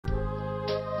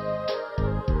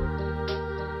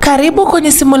Karibu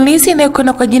kwenye simulizi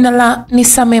inayokwenda kwa jina la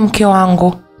Nisamehe mke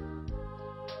wangu.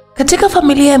 Katika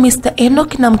familia ya Mr.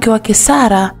 Enoch na mke wake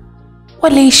Sarah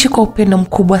waliishi kwa upendo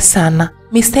mkubwa sana.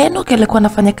 Mr. Enoch alikuwa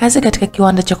anafanya kazi katika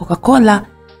kiwanda cha Coca-Cola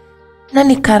na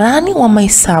ni karani wa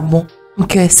mahesabu.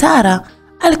 Mkewe Sarah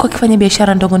alikuwa akifanya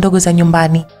biashara ndogo ndogo za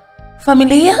nyumbani.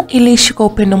 Familia iliishi kwa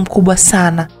upendo mkubwa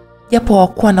sana, japo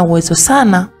hawakuwa na uwezo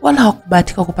sana wala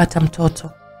hawakubahatika kupata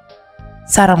mtoto.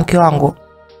 Sarah mke wangu,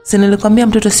 si nilikwambia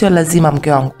mtoto sio lazima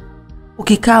mke wangu.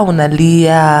 Ukikaa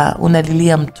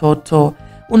unalilia mtoto,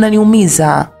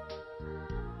 unaniumiza.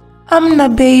 Amna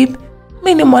babe,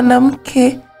 mimi ni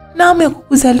mwanamke na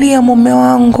amekukuzalia mume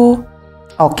wangu.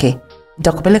 Okay,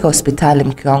 nitakupeleka hospitali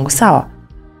mke wangu, sawa?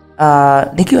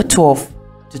 Nikiwa 12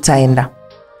 tutaenda.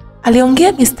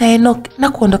 Aliongea Mr. Enoch na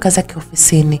kuondoka zake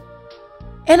ofisini.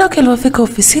 Enoch alipofika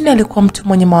ofisini alikuwa mtu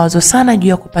mwenye mawazo sana juu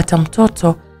ya kupata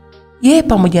mtoto, yeye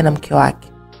pamoja na mke wake.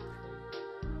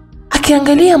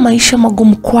 Akiangalia maisha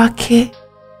magumu kwake,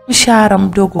 mshahara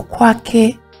mdogo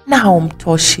kwake na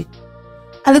haumtoshi.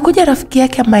 Alikuja rafiki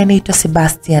yake ambaye anaitwa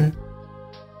Sebastian.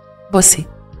 Bosi,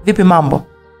 vipi mambo?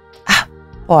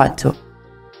 Poa tu.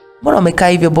 Mbona umekaa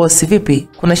hivyo bosi, vipi?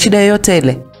 Kuna shida yoyote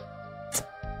ile?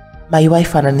 My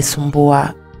wife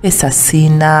ananisumbua, pesa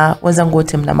sina, wenzangu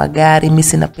wote mna magari, mimi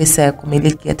sina pesa ya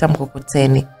kumiliki hata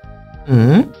mkokoteni.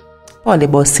 Pole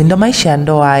bosi, ndo maisha ya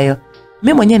ndoa hayo.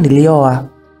 Mimi mwenyewe nilioa.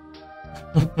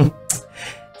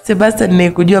 Sebastian,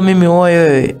 nikujua mimi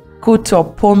wewe kutwa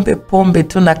pombe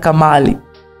tu na kamali.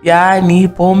 Yaani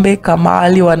pombe,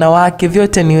 kamali, wanawake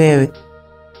vyote ni wewe.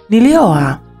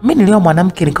 Nilioa. Mimi nilioa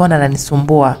mwanamke nikaona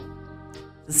ananisumbua.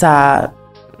 Sasa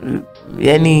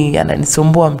yani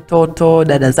ananisumbua mtoto,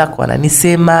 dada zako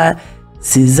wananisema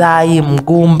sizai,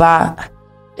 mgumba.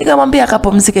 Nikamwambia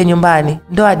akapumzike nyumbani,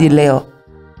 ndo hadi leo.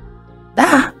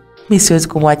 Mimi siwezi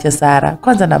kumwacha Sarah.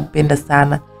 Kwanza nampenda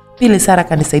sana. Pili Sarah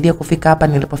kanisaidia kufika hapa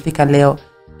nilipofika leo.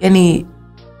 Yani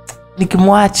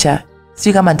nikimwacha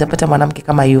sijui kama nitapata mwanamke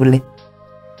kama yule.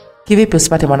 Kivipi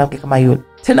usipate mwanamke kama yule?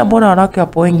 Tena mbona wanawake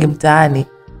wapo wengi mtaani?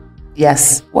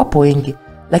 Yes, wapo wengi,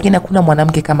 lakini hakuna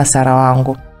mwanamke kama Sarah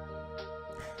wangu.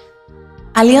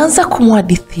 Alianza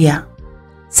kumhadithia.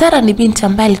 Sarah ni binti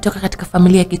ambaye alitoka katika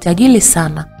familia ya kitajiri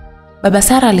sana. Baba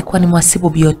Sarah alikuwa ni mhasibu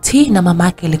BOT na mama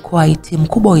yake alikuwa IT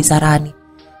mkubwa wizarani.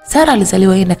 Sarah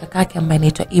alizaliwa yeye na kaka yake ambaye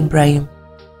anaitwa Ibrahim.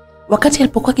 Wakati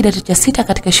alipokuwa kidato cha 6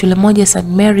 katika shule moja ya St.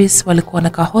 Mary's, walikuwa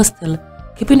wanakaa hostel.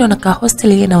 Kipindi wanakaa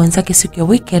hostel yeye na wenzake siku ya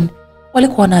weekend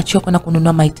walikuwa wanaachiwa kwenda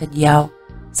kununua mahitaji yao.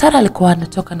 Sarah alikuwa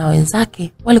anatoka na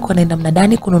wenzake, walikuwa wanaenda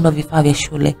mnadani kununua vifaa vya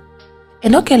shule.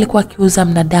 Enoch alikuwa akiuza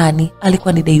mnadani,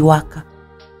 alikuwa ni day worker.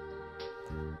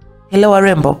 Hello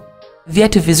warembo,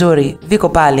 viatu vizuri viko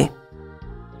pale.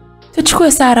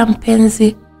 Tuchukue Sarah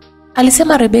mpenzi,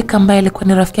 alisema Rebecca ambaye alikuwa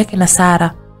ni rafiki yake na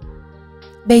Sarah.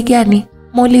 Bei gani?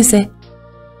 Muulize.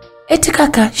 Eti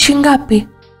kaka, shingapi?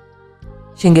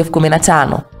 Shilingi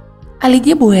 15,000.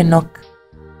 Alijibu Enoch.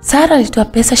 Sarah alitoa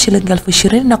pesa shilingi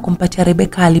 20,000 na kumpatia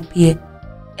Rebecca alipie.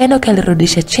 Enoch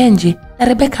alirudisha change na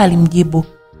Rebecca alimjibu,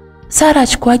 Sarah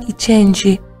achukuaje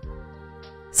change?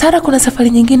 Sarah kuna safari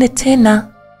nyingine tena.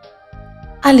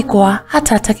 Alikuwa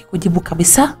hata hataki kujibu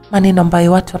kabisa maneno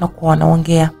ambayo watu wanakuwa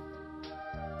wanaongea.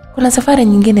 Kuna safari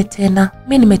nyingine tena,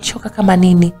 mimi nimechoka kama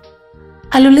nini?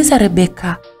 Aliuliza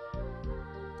Rebecca.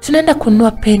 Tunaenda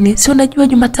kununua peni, si unajua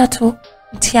Jumatatu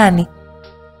mtihani.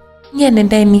 Nyie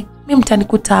nendeni, mimi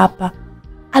mtanikuta hapa.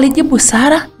 Alijibu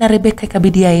Sarah na Rebecca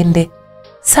ikabidi aende.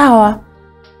 Sawa.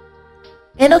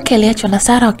 Enoch aliachwa na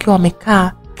Sarah wakiwa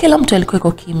wamekaa, kila mtu alikuwa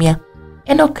yuko kimya.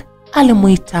 Enoch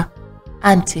alimuita,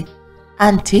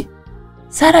 Auntie.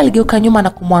 Sarah aligeuka nyuma na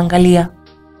kumwangalia.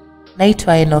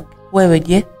 Naitwa Enoch, wewe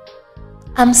je?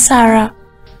 I'm Sarah.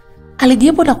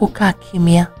 Alijibu na kukaa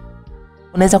kimya.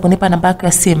 Unaweza kunipa namba yako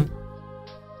ya simu?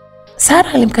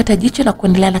 Sarah alimkata jicho na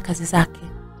kuendelea na kazi zake.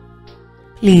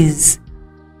 Please.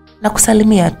 Na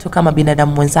kusalimia tu kama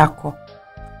binadamu mwenzako.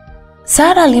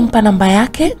 Sarah alimpa namba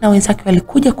yake na wenzake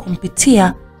walikuja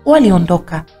kumpitia,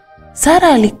 waliondoka.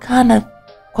 Sarah alikana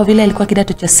kwa vile alikuwa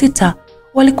kidato cha 6,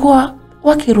 walikuwa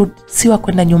wakiruhusiwa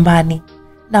kwenda nyumbani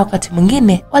na wakati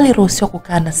mwingine waliruhusiwa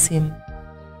kukaa na simu.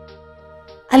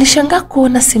 Alishangaa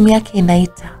kuona simu yake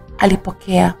inaita.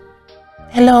 Alipokea.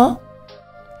 Hello.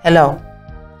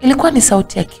 Ilikuwa ni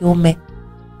sauti ya kiume.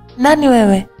 Nani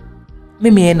wewe?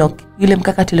 Mimi Enoch, yule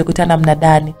mkaka tulikutana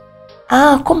mnadani.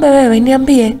 Kumbe wewe,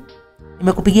 niambie.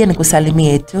 Nimekupigia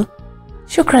nikusalimie tu.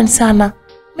 Shukrani sana.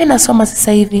 Mimi nasoma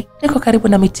sasa hivi, niko karibu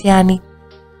na mitihani.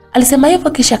 Alisema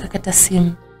hivyo kisha akakata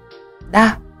simu.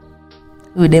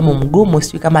 Huyu demu mgumu,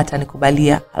 sijui kama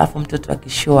atanikubalia, alafu mtoto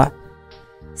akishua.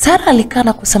 Sarah alikaa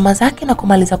na kusoma zake na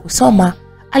kumaliza kusoma,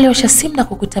 aliosha simu na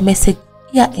kukuta message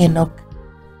ya Enoch.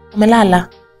 Umelala?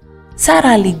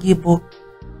 Sara alijibu,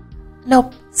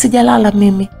 nope, sijalala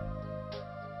mimi.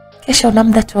 Kesho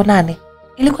unamda tuonane.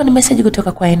 Ilikuwa ni message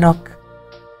kutoka kwa Enoch.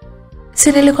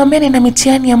 Si nilikwambia nina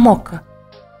mitihani ya mock?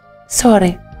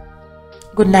 Sorry.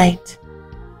 Good night.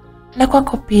 Na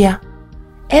kwako pia.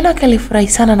 Enoch alifurahi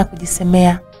sana na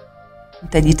kujisemea,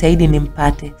 nitajitahidi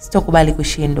nimpate, sitokubali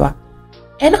kushindwa.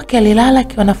 Enoch alilala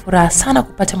akiwa na furaha sana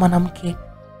kupata mwanamke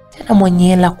tena mwenye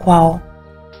hela kwao.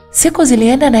 Siku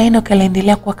zilienda na Enoch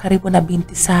aliendelea kuwa karibu na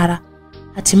binti Sara.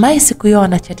 Hatimaye siku hiyo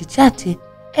wana chati,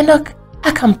 Enoch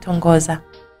akamtongoza.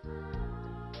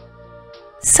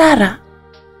 Sara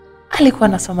alikuwa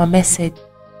anasoma message.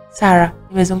 Sara,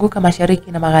 nimezunguka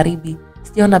mashariki na magharibi,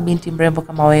 sijaona binti mrembo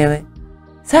kama wewe.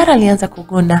 Sara alianza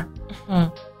kuguna.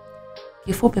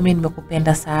 Kifupi mimi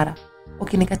nimekupenda Sara.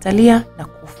 Ukinikatalia na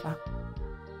kufa.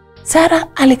 Sara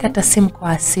alikata simu kwa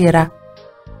hasira.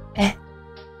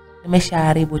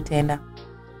 Nimeshaharibu tena.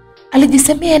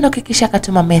 Alijisemea Enoch kisha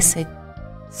akatuma message.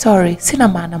 Sorry, sina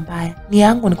maana mbaya. Ni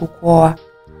yangu ni kukuoa.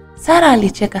 Sara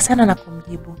alicheka sana na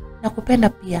kumjibu, nakupenda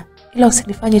pia, ila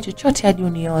usinifanye chochote hadi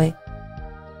unioe.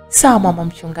 Sawa mama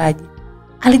mchungaji.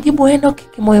 Alijibu Enoch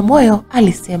kimoyomoyo,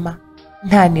 alisema,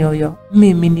 nani huyo?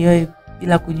 Mimi nioe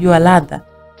bila kujua ladha?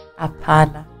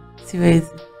 Hapana,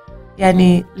 siwezi.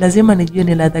 Yaani lazima nijue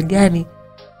ni ladha gani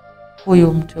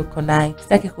huyo mtu uko naye.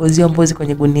 Sitaki kuuzia mbuzi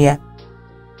kwenye gunia.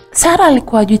 Sara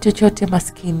alikuwa hajui chochote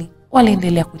maskini.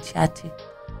 Waliendelea kuchati.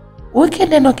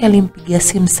 Weekend Enoch alimpigia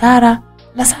simu Sara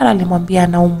na Sara alimwambia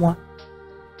anaumwa.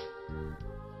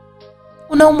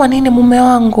 Unaumwa nini mume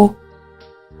wangu?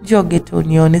 Joge tu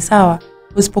unione sawa,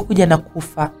 usipokuja na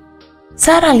kufa.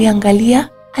 Sara aliangalia,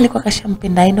 alikuwa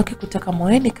kashampenda Enoch kutoka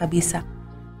moyoni kabisa.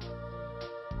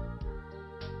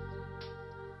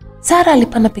 Sara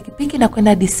alipanda pikipiki na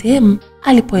kwenda DCM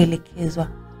alipoelekezwa.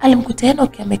 Alimkuta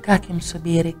Enoch amekaa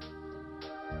akimsubiri.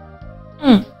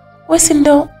 Wewe si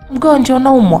ndo mgonjwa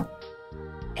unaumwa?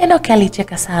 Enoch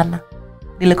alicheka sana.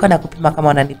 Nilikuwa nakupima kama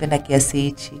unanipenda kiasi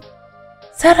hichi.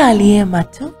 Sara aliema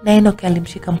tu na Enoch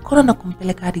alimshika mkono na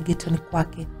kumpeleka hadi getoni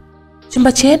kwake.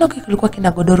 Chumba cha Enoch kilikuwa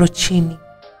kina godoro chini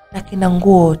na kina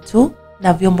nguo tu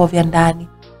na vyombo vya ndani.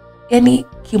 Yaani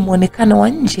kimuonekano wa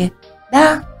nje,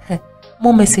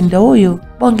 mume si ndo huyu,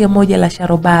 bonge moja la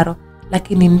sharobaro,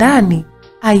 lakini ndani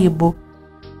aibu.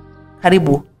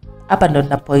 Karibu, hapa ndo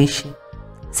ninapoishi.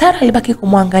 Sara alibaki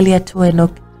kumwangalia tu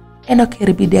Enoch. Enoch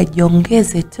ilibidi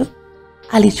ajiongeze tu.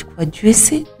 Alichukua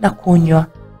juisi na kunywa.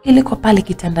 Ilikuwa pale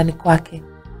kitandani kwake.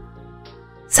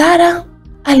 Sara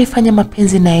alifanya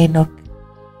mapenzi na Enoch.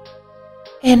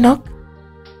 Enoch,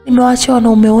 nimewaacha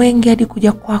wanaume wengi hadi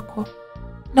kuja kwako.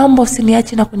 Naomba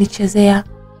usiniache na kunichezea.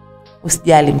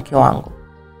 Usijali mke wangu.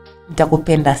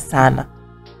 Nitakupenda sana.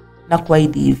 Na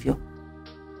kuahidi hivyo.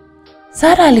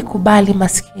 Sara alikubali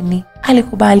maskini.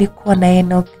 Alikubali kuwa na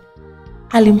Enoch.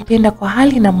 Alimpenda kwa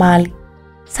hali na mali.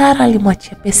 Sara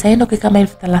alimwachia pesa Enoch kama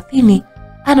 30,000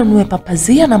 anunue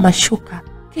papazia na mashuka,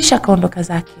 kisha kaondoka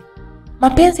zake.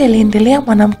 Mapenzi yaliendelea.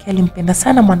 Mwanamke alimpenda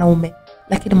sana mwanaume,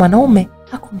 lakini mwanaume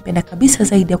hakumpenda kabisa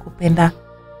zaidi ya kupenda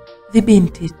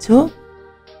vibinti tu.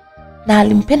 Na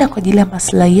alimpenda kwa ajili ya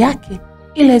maslahi yake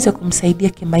ili aweze kumsaidia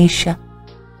kimaisha.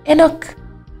 Enoch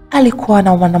alikuwa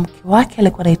na mwanamke wake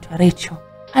alikuwa anaitwa Rachel.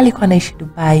 Alikuwa anaishi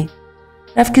Dubai.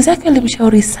 Rafiki zake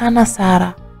walimshauri sana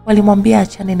Sara. Walimwambia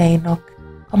achane na Enoch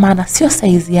kwa maana sio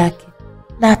saizi yake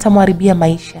na atamharibia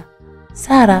maisha.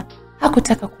 Sara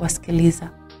hakutaka kuwasikiliza.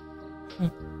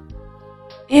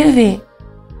 Hivi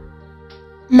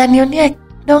mnanionea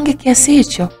donge kiasi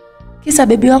hicho kisa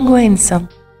bebi wangu handsome,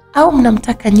 au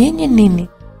mnamtaka nyinyi nini?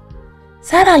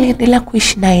 Sara aliendelea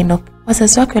kuishi na Enoch.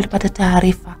 Wazazi wake walipata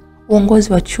taarifa.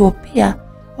 Uongozi wa chuo pia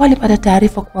walipata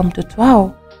taarifa kuwa mtoto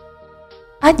wao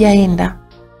hajaenda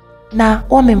na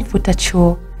wamemfuta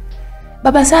chuo.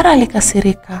 Baba Sara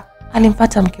alikasirika.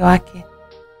 Alimfuata mke wake.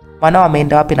 Mwanao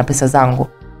ameenda wapi na pesa zangu?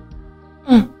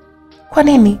 Kwa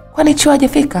nini? Kwani chuo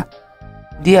hajafika?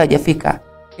 Ndio hajafika.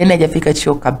 Yaani hajafika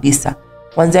chuo kabisa.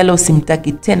 Kwanza leo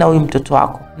usimtaki tena huyu mtoto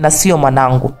wako na sio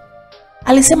mwanangu.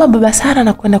 Alisema baba Sara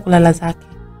na kwenda kulala zake.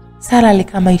 Sara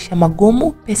alikaa maisha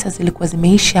magumu, pesa zilikuwa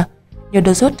zimeisha,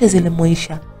 nyodo zote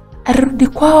zilimuisha. Alirudi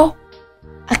kwao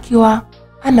akiwa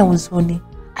ana huzuni.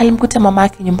 Alimkuta mama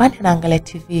yake nyumbani anaangalia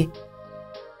TV.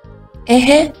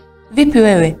 Vipi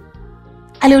wewe?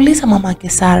 Aliuliza mama yake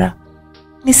Sara.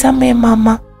 Nisamehe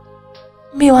mama.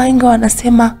 Mimi wahenga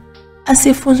wanasema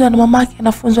asifunzwa na mamake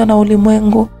anafunzwa na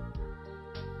ulimwengu.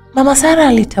 Mama Sara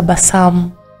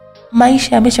alitabasamu.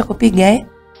 Maisha yamesha kupiga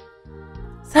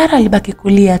Sara alibaki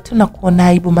kulia tu na kuona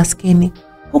aibu maskini,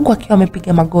 huku akiwa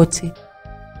amepiga magoti.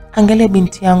 angalia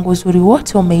binti yangu, uzuri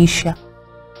wote umeisha,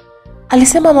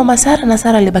 alisema mama Sara, na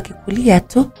Sara alibaki kulia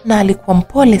tu na alikuwa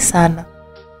mpole sana.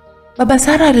 Baba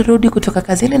Sara alirudi kutoka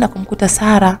kazini na kumkuta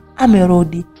Sara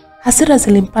amerudi. Hasira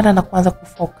zilimpanda na kuanza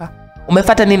kufoka.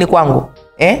 Umefuata nini kwangu?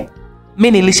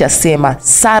 Mimi nilishasema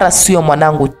Sara sio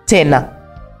mwanangu tena.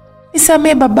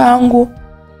 Nisamehe babangu.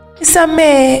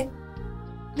 Nisamehe.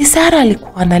 Ni Sara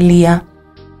alikuwa analia.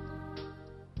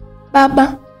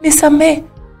 Baba, nisamehe.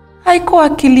 Haikuwa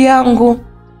akili yangu.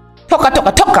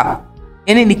 Toka.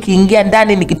 Yaani nikiingia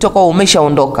ndani nikitoka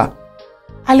umeshaondoka.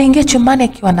 Aliingia chumbani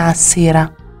akiwa na hasira.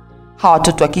 Hawa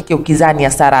watoto wa kike ukizani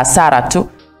ya Sara tu.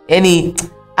 Yaani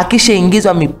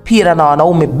akishaingizwa mipira na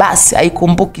wanaume basi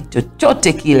haikumbuki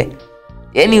chochote kile.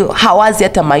 Yaani hawazi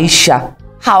hata maisha.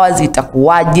 Hawazi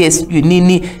itakuwaje, sijui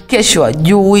nini, kesho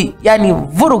ajui, yaani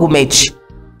vurugu mechi.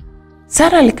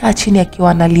 Sara alikaa chini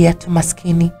akiwa analia tu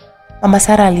maskini. Mama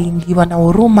Sara aliingiwa na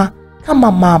huruma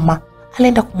kama mama.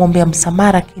 Alienda kumwombea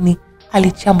msamaha lakini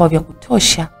alichambwa vya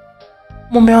kutosha.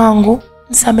 Mume wangu,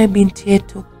 msamehe binti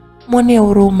yetu. Mwone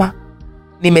huruma.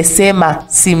 Nimesema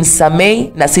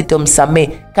simsamehi na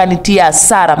sitomsamehe. Kanitia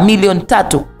hasara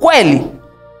 3,000,000 kweli.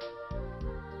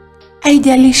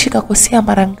 Haijalishi kakosea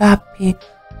mara ngapi.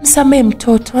 Msamehe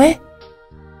mtoto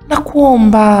na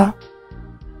kuomba.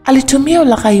 Alitumia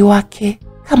ulaghai wake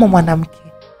kama mwanamke.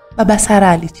 Baba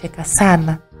Sara alicheka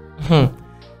sana.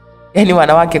 Yaani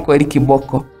wanawake kweli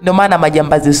kiboko. Ndio maana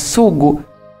majambazi sugu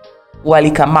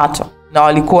walikamatwa na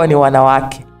walikuwa ni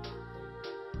wanawake.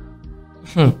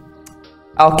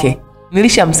 Okay,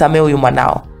 nilishamsamehe huyu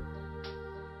mwanao.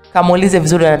 Kamuulize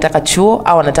vizuri anataka chuo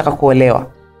au anataka kuolewa.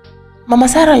 Mama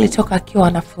Sara alitoka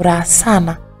akiwa na furaha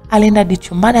sana. Alienda hadi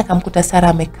chumbani akamkuta Sara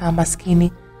amekaa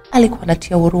maskini. Alikuwa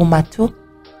anatia huruma tu.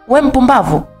 We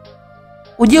mpumbavu.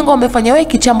 Ujinga umefanya wewe,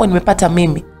 kichambo nimepata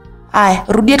mimi. Haya,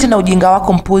 rudia tena ujinga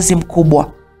wako mpuzi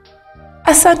mkubwa.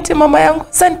 Asante mama yangu,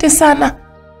 asante sana.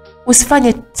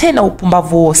 Usifanye tena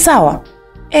upumbavu huo, sawa?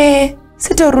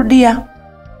 Sitarudia.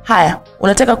 Haya,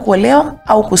 unataka kuolewa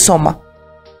au kusoma?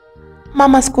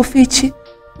 Mama, sikufichi.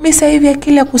 Mimi sasa hivi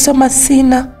akili ya kusoma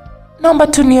sina. Naomba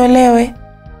tu niolewe.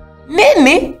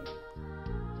 Nini?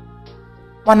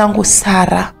 Mwanangu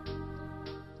Sara.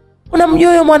 Unamjua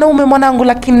huyo mwanaume mwanangu,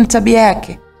 lakini tabia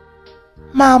yake?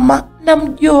 Mama,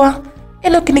 namjua.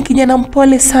 Enoki ni kijana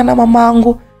mpole sana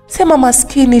mamangu. Sema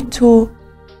maskini tu.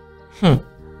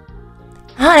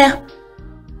 Haya.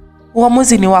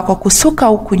 Uamuzi ni wako, kusuka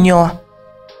au kunyoa.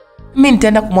 Mimi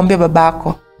nitaenda kumwambia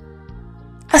babako.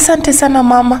 Asante sana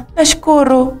mama,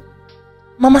 nashukuru.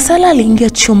 Mama Sara aliingia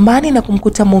chumbani na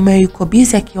kumkuta mume yuko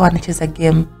busy akiwa anacheza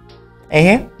game.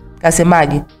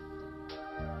 Kasemaje?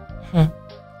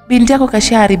 Binti yako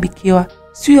kashaharibikiwa.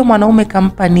 Sio mwanaume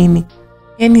kampa nini?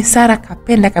 Yaani Sara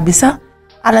kapenda kabisa.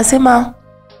 Anasema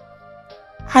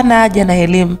hana haja na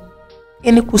elimu.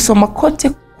 Yaani kusoma kote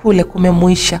kule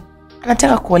kumemuisha.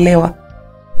 Anataka kuolewa.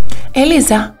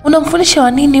 Eliza, unamfundisha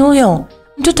wa nini huyo?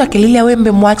 Mtoto akililia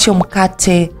wembe mwache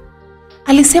mkate.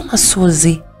 Alisema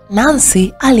Suzi.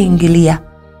 Nancy aliingilia.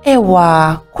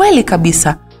 Ewa, kweli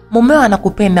kabisa. Mumeo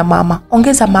anakupenda mama.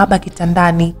 Ongeza mahaba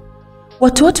kitandani.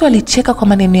 Watu wote walicheka kwa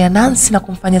maneno ya Nancy na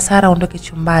kumfanya Sara aondoke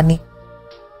chumbani.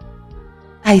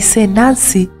 Aise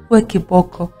Nancy, we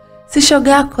kiboko. Si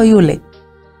shoga yako yule.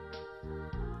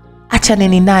 Acha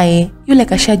nini naye, yule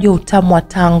kashajua utamu wa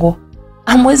tango.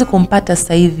 Hamwezi kumpata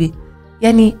sasa hivi.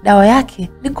 Yaani dawa yake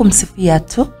ni kumsifia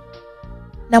tu.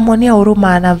 Namwonea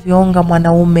huruma anavyoonga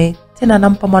mwanaume. Tena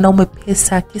anampa mwanaume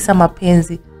pesa kisa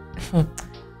mapenzi.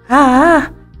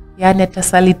 Yaani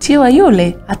atasalitiwa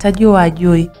yule, atajua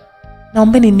ajui.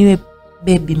 Naombeni niwe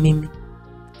baby mimi.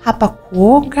 Hapa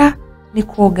kuoga ni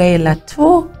kuoga hela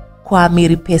tu, kwa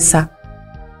amiri pesa.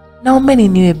 Naombeni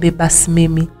niwe bebas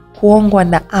mimi, kuongwa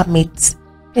na Amit.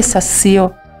 Pesa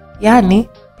sio, yaani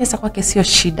pesa kwake sio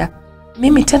shida.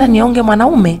 Mimi tena nionge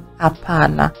mwanaume?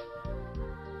 Hapana.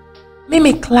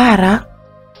 Mimi Clara,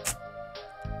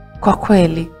 kwa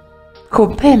kweli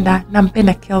kupenda na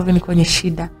mpenda Kelvin kwenye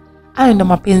shida. Hayo ndo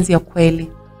mapenzi ya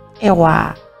kweli.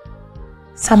 Ewa.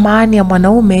 Samahani ya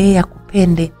mwanaume yeye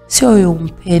akupende, sio wewe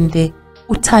umpende.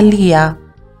 Utalia.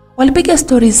 Walipiga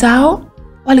stori zao,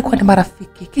 walikuwa ni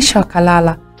marafiki, kisha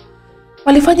wakalala.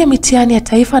 Walifanya mitihani ya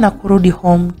taifa na kurudi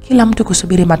home, kila mtu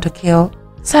kusubiri matokeo.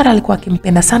 Sara alikuwa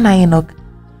akimpenda sana Enoch.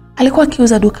 Alikuwa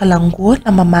akiuza duka la nguo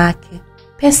na mama yake.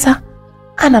 Pesa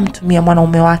anamtumia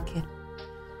mwanaume wake.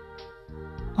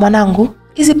 Mwanangu,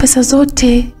 hizi pesa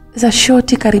zote za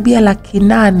shoti karibia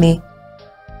 800,000.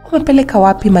 Umepeleka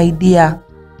wapi my dear?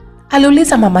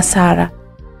 Aliuliza mama Sara.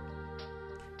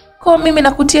 Kwa mimi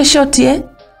nakutia shoti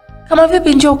Kama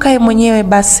vipi njoo ukae mwenyewe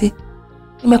basi.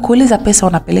 Nimekuuliza pesa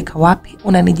unapeleka wapi,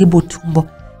 unanijibu tumbo.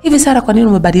 Hivi Sara, kwa nini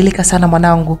umebadilika sana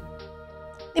mwanangu?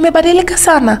 Nimebadilika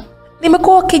sana?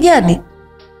 Nimekuwa kijani?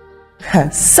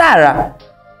 Sara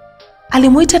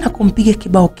alimuita na kumpiga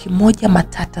kibao kimoja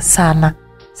matata sana.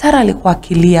 Sara alikuwa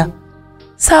akilia.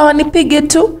 Sawa, nipige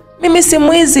tu, mimi si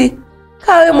mwizi.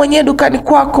 Kawe mwenyewe dukani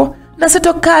kwako na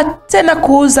sitokaa tena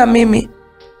kuuza mimi.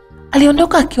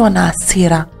 Aliondoka akiwa na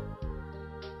hasira.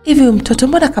 Hivi mtoto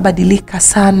mbona kabadilika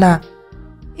sana?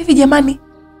 Hivi jamani,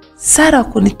 Sara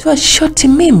kunitoa shoti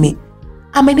mimi,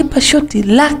 amenipa shoti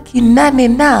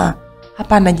 800,000 na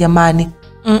hapana jamani.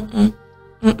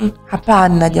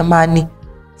 Hapana jamani.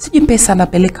 Sijui pesa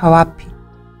anapeleka wapi.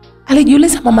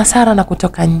 Alijiuliza mama Sara na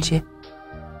kutoka nje.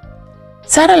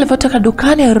 Sara alipotoka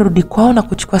dukani alirudi kwao na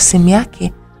kuchukua simu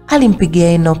yake, alimpigia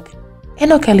Enoch.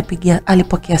 Enoch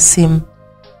alipokea simu.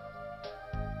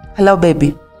 Hello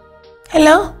baby.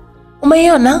 Hello,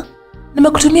 umeiona?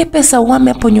 Nimekutumia pesa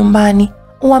uhame hapo nyumbani,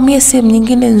 uhamie sehemu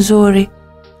nyingine nzuri.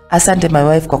 Asante my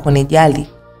wife kwa kunijali.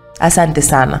 Asante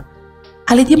sana.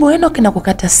 Alijibu Enoch na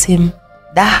kukata simu.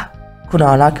 Kuna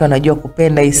wanawake wanajua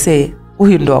kupenda ise.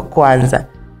 Huyu ndo wa kwanza.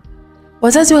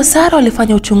 Wazazi wa Sara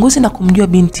walifanya uchunguzi na kumjua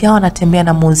binti yao anatembea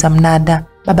na muuza mnada.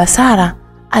 Baba Sara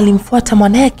alimfuata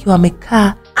mwanae akiwa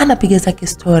amekaa anapiga zake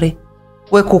story.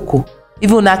 We kuku,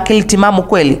 hivi una akili timamu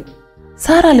kweli?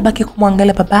 Sara alibaki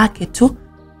kumwangalia babake tu.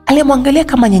 Alimwangalia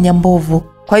kama nyanya mbovu.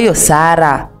 Kwa hiyo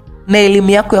Sara, na elimu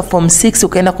yako ya form 6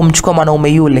 ukaenda kumchukua mwanaume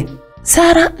yule?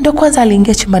 Sara ndo kwanza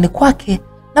aliingia chumbani kwake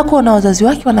na kuona wazazi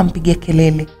wake wanampigia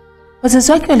kelele.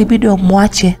 Wazazi wake walibidi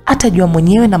wamwache atajua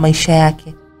mwenyewe na maisha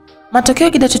yake. Matokeo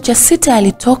kidato cha 6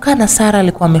 yalitoka na Sara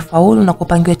alikuwa amefaulu na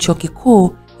kupangiwa chuo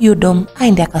kikuu UDOM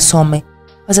aende akasome.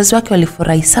 Wazazi wake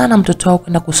walifurahi sana mtoto wao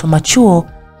kwenda kusoma chuo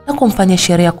na kumfanyia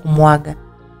sherehe ya kumwaga.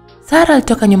 Sara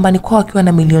alitoka nyumbani kwao akiwa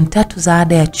na 3,000,000 za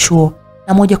ada ya chuo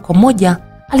na moja kwa moja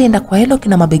alienda kwa Enoch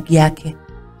na mabegi yake.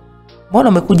 Mbona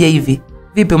umekuja hivi?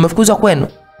 Vipi, umefukuzwa kwenu?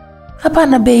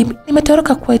 Hapana babe,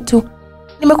 nimetoroka kwetu.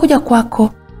 Nimekuja kwako.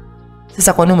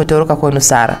 Sasa kwa nini umetoroka kwenu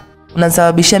Sara?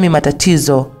 Unanisababishia mimi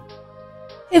matatizo.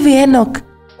 Hivi Enoch,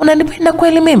 unanipenda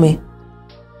kweli mimi?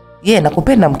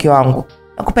 Nakupenda mke wangu.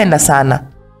 Nakupenda sana.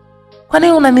 Kwa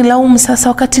nini unanilaumu sasa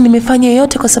wakati nimefanya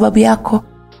yote kwa sababu yako?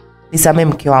 Nisamehe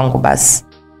mke wangu basi.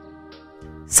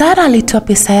 Sara alitoa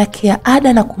pesa yake ya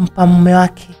ada na kumpa mume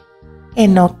wake.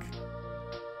 Enoch,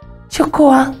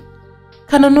 chukua,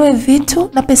 kanunue vitu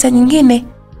na pesa nyingine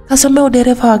kasomea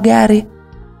udereva wa gari.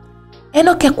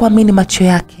 Enoch hakuamini macho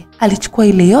yake. Alichukua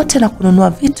ile yote na kununua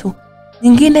vitu,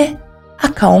 nyingine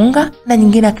akaonga na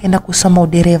nyingine akaenda kusoma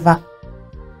udereva.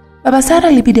 Baba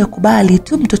Sara ilibidi akubali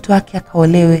tu mtoto wake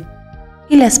akaolewe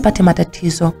ili asipate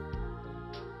matatizo.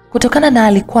 Kutokana na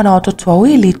alikuwa na watoto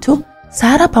wawili tu,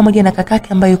 Sara pamoja na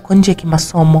kakake ambaye yuko nje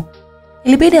kimasomo.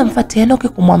 Ilibidi amfuate Enoch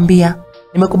kumwambia,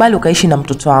 nimekubali ukaishi na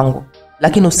mtoto wangu,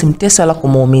 lakini usimtese wala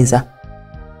kumuumiza.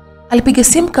 Alipiga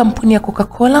simu kampuni ya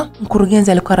Coca-Cola,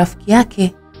 mkurugenzi alikuwa rafiki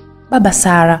yake, Baba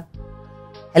Sara.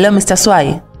 Hello Mr.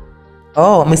 Swai.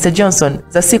 Oh, Mr. Johnson,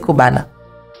 za siku bana.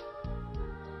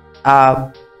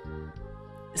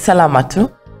 Salama tu.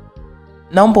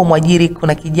 Naomba mwajiri,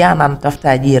 kuna kijana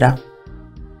anatafuta ajira.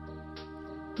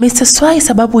 Mr. Swai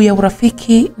sababu ya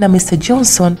urafiki na Mr.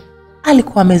 Johnson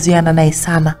alikuwa amezoeana naye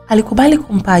sana. Alikubali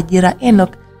kumpa ajira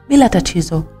Enoch bila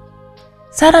tatizo.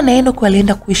 Sara na Enoch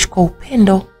walienda kuishi kwa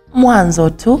upendo. Mwanzo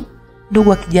tu, ndugu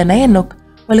wa kijana Enoch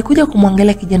walikuja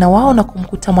kumwangalia kijana wao na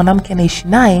kumkuta mwanamke anaishi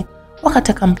naye,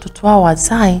 wakataka mtoto wao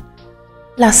azae,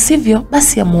 la sivyo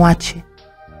basi amuache.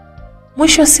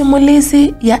 Mwisho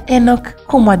simulizi ya Enoch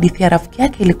kumhadithia rafiki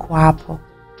yake ilikuwa hapo.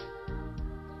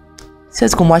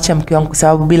 Siwezi kumwacha mke wangu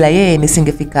sababu bila yeye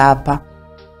nisingefika hapa.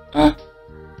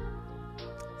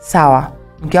 Sawa,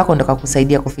 mke wako ndo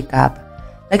kakusaidia kufika hapa.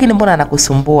 Lakini mbona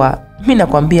anakusumbua? Mimi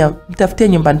nakwambia mtafutie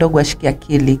nyumba ndogo ashike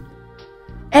akili.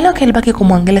 Enoch alibaki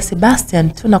kumwangalia Sebastian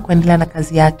tu na kuendelea na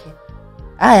kazi yake.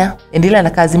 Haya, endelea na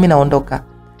kazi, mimi naondoka.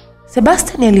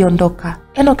 Sebastian aliondoka.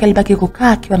 Enoch alibaki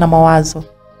kukaa akiwa na mawazo.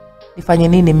 Nifanye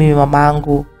nini mimi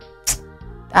mamaangu?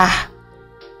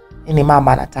 Ni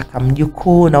mama anataka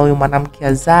mjukuu na huyu mwanamke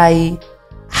azai.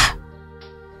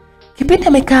 Kipindi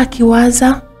amekaa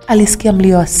akiwaza, alisikia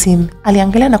mlio wa simu.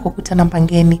 Aliangalia na kukuta namba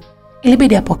ngeni.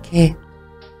 Ilibidi apokee.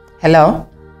 Hello?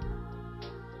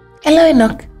 Hello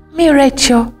Enoch, mi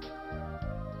Rachel.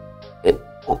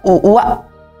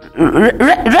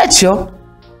 Rachel?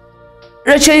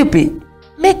 Rachel yupi?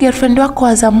 Mi girlfriend wako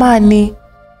wa zamani.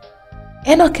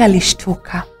 Enoch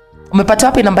alishtuka. Umepata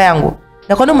wapi namba yangu?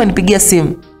 Na kwa nini umenipigia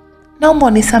simu? Naomba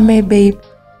unisamehe babe.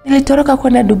 Nilitoroka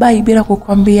kwenda Dubai bila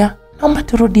kukwambia. Naomba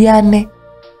turudiane.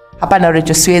 Hapana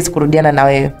Rachel, siwezi kurudiana na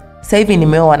wewe. Sasa hivi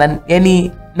nimeoa na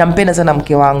yani nampenda sana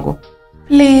mke wangu.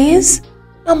 Please,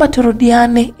 naomba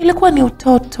turudiane, ilikuwa ni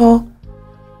utoto.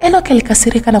 Enoch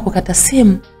alikasirika na kukata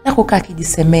simu na kukaa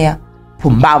akijisemea,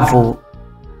 pumbavu.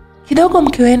 Kidogo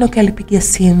mke wa Enoch alipigia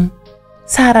simu.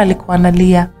 Sara alikuwa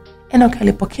analia. Enoch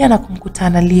alipokea na kumkuta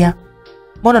analia.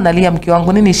 Mbona unalia mke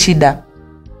wangu, nini shida?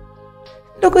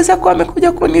 Ndugu zako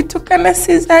wamekuja kunitukana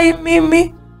sizai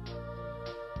mimi.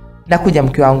 Nakuja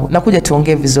mke wangu, nakuja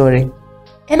tuongee vizuri.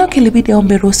 Enoch ilibidi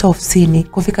aombe ruhusa ofisini.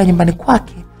 Kufika nyumbani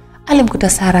kwake, alimkuta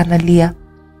Sara analia.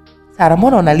 Sara,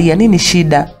 mbona unalia, nini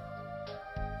shida?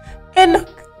 Enoch,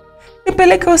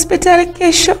 nipeleke hospitali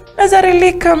kesho,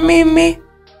 nazarilika mimi.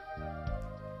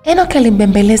 Enoch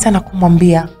alimbembeleza na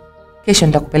kumwambia, kesho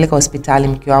nitakupeleka hospitali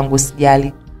mke wangu,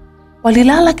 usijali.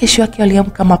 Walilala. Kesho yake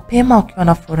waliamka mapema wakiwa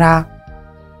na furaha.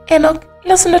 Enoch,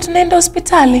 leo ndio tunaenda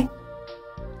hospitali?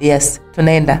 Yes,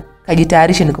 tunaenda.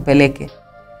 Kajitayarishe nikupeleke.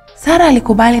 Sara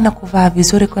alikubali na kuvaa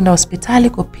vizuri kwenda hospitali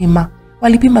kupima.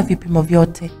 Walipima vipimo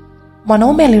vyote.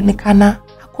 Mwanaume alionekana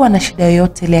hakuwa na shida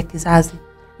yoyote ile ya kizazi,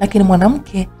 lakini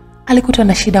mwanamke alikutwa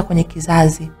na shida kwenye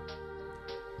kizazi.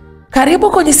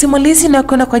 Karibu kwenye simulizi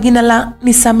inayokwenda kwa jina la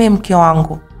Nisamehe mke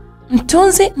wangu.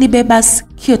 Mtunzi ni Bebas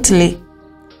Cutely.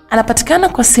 Anapatikana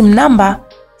kwa simu namba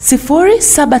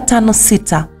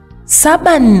 0756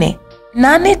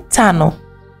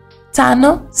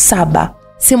 748557.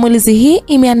 Simulizi hii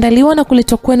imeandaliwa na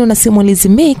kuletwa kwenu na Simulizi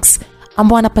Mix,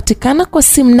 ambao anapatikana kwa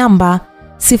simu namba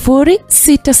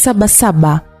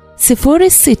 0677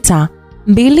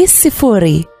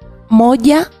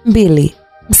 062012.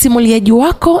 Msimuliaji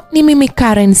wako ni mimi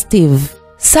Karen Steve.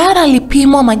 Sara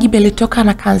alipimwa, majibu yalitoka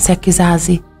na kansa ya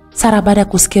kizazi. Sara baada ya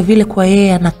kusikia vile kwa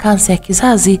yeye ana kansa ya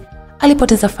kizazi,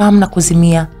 alipoteza fahamu na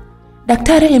kuzimia.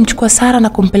 Daktari alimchukua Sara na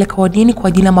kumpeleka wodini kwa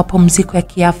ajili ya mapumziko ya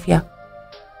kiafya.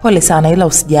 Pole sana ila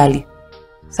usijali.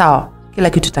 Sawa, kila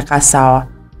kitu kitakaa sawa,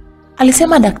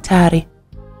 alisema daktari.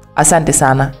 Asante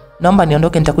sana. Naomba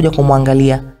niondoke, nitakuja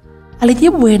kumwangalia,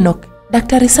 alijibu Enoch.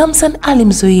 Daktari Samson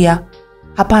alimzuia.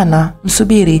 Hapana,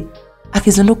 msubiri.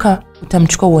 Akizunduka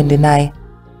utamchukua uende naye.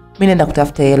 Mimi naenda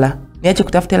kutafuta hela. Niache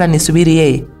kutafuta hela nisubiri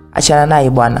yeye? Achana naye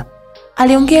bwana,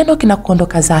 aliongea Enoch na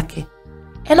kuondoka zake.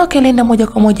 Enoch alienda moja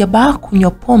kwa moja baa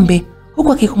kunywa pombe,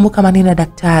 huku akikumbuka maneno ya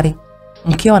daktari.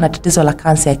 Mkeo ana tatizo la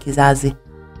kansa ya kizazi.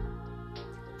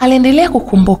 Aliendelea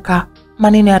kukumbuka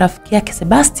maneno ya rafiki yake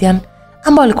Sebastian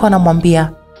ambao alikuwa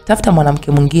anamwambia, tafuta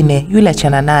mwanamke mwingine, yule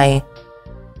achana naye.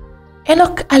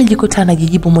 Enoch alijikuta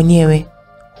anajijibu mwenyewe,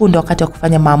 huu ndio wakati wa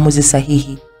kufanya maamuzi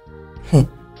sahihi.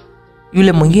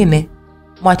 Yule mwingine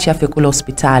mwache afe kule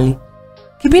hospitali.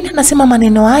 Kipindi anasema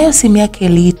maneno hayo, simu yake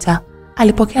iliita.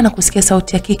 Alipokea na kusikia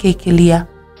sauti ya kike ikilia,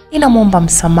 inamuomba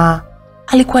msamaha.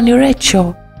 Alikuwa ni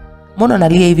Rachel. Mbona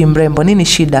unalia hivi mrembo, nini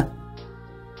shida?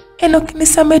 Enoch,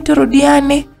 nisamehe,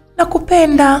 turudiane,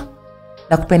 nakupenda.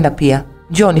 Nakupenda pia,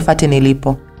 njoo nifuate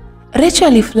nilipo. Rachel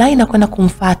alifurahi na kwenda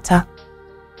kumfuata.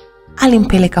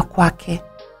 Alimpeleka kwake.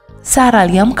 Sara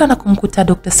aliamka na kumkuta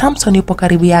Dr. Samson yupo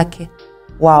karibu yake.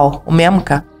 Wow,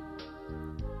 umeamka?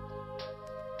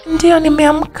 Ndio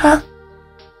nimeamka.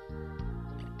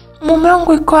 Mume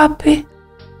wangu yuko wapi?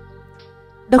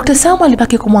 Dr. Sam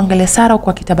alibaki kumwangalia Sara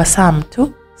kwa kitabasamu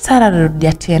tu. Sara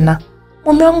alirudia tena,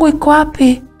 mume wangu yuko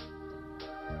wapi?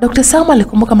 Dr. Sam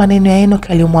alikumbuka maneno ya Enoch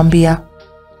aliyomwambia,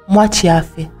 mwache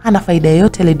afe, hana faida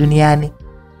yoyote ile duniani.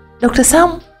 Dr.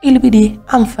 Sam ilibidi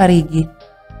amfariji.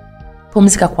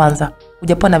 Pumzika kwanza,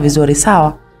 hujapona vizuri,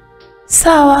 sawa?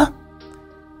 Sawa,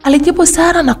 alijibu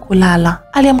Sara na kulala.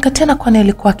 Aliamka tena kwani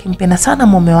alikuwa akimpenda sana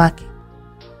mume wake.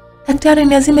 Daktari,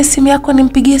 niazime simu yako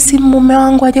nimpigie simu mume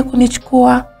wangu aje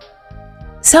kunichukua.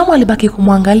 Sam alibaki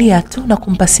kumwangalia tu na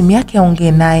kumpa simu yake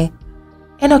aongee naye.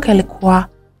 Enoch alikuwa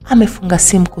amefunga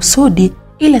simu kusudi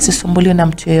ili asisumbuliwe na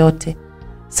mtu yeyote.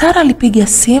 Sara alipiga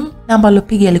simu, namba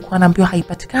aliyopiga ilikuwa anaambiwa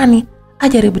haipatikani,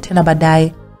 ajaribu tena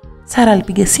baadaye. Sara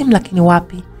alipiga simu lakini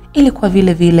wapi, ilikuwa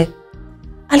vile vile.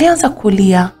 Alianza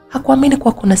kulia, hakuamini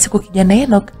kwa kuna siku kijana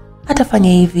Enoch atafanya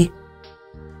hivi.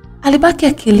 Alibaki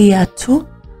akilia tu.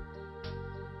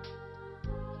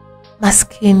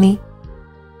 Maskini.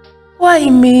 Why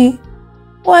me?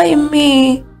 Why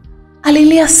me?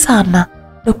 Alilia sana.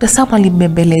 Dr. Sam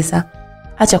alimbembeleza,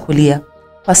 acha kulia.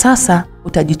 Kwa sasa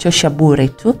utajichosha bure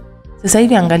tu. Sasa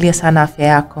hivi angalia sana afya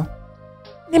yako.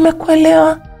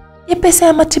 Nimekuelewa. Je, pesa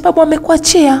ya matibabu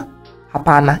amekuachia?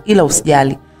 Hapana, ila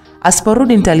usijali.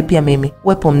 Asiporudi nitalipia mimi.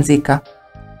 Wewe pumzika,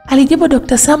 alijibu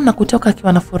Dr. Sam na kutoka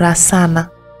akiwa na furaha sana.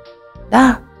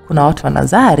 Kuna watu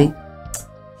wanazari.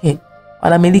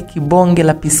 Wanamiliki bonge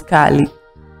la piskali.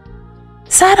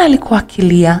 Sara alikuwa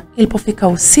akilia. Ilipofika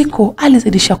usiku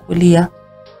alizidisha kulia.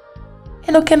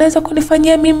 Enoch anaweza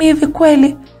kunifanyia mimi hivi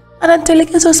kweli?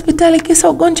 ananitelekeza hospitali kisa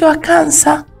ugonjwa wa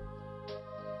kansa.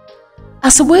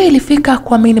 Asubuhi ilifika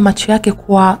kuamini macho yake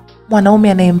kuwa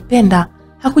mwanaume anayempenda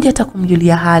hakuja hata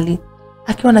kumjulia hali.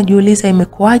 Akiwa anajiuliza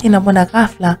imekuwaje na mbona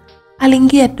ghafla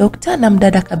aliingia dokta na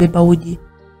mdada kabeba uji.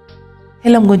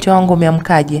 "Hello mgonjwa wangu,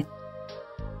 umeamkaje?"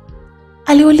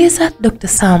 aliuliza Dr.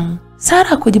 Sam. Sara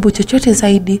hakujibu chochote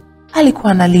zaidi,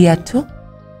 alikuwa analia tu.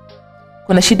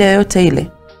 "Kuna shida yoyote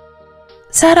ile?"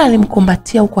 Sara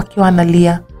alimkumbatia huku akiwa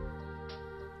analia.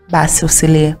 "Basi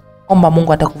usilie. Omba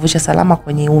Mungu atakuvusha salama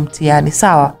kwenye huu mtihani,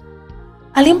 sawa?"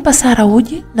 Alimpa Sara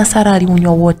uji na Sara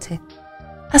aliunywa wote.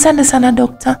 "Asante sana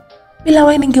dokta. Bila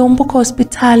wewe ningeumbuka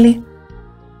hospitali."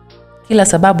 "Kila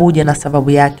sababu huja na sababu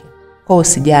yake. Kwa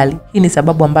usijali, hii ni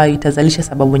sababu ambayo itazalisha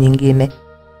sababu nyingine."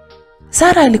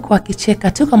 Sara alikuwa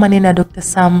akicheka tu kwa maneno ya Dr.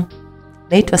 Sam.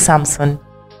 "Naitwa Samson.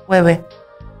 Wewe?"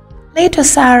 "Naitwa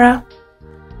Sara."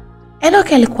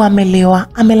 Enoch alikuwa amelewa,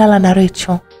 amelala na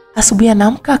Rachel. Asubuhi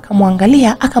anaamka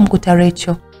akamwangalia, akamkuta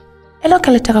Rachel. Enoch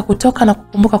alitaka kutoka na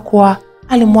kukumbuka kuwa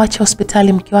alimwacha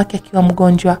hospitali mke wake akiwa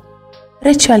mgonjwa.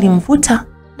 Rachel alimvuta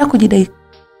na kujidai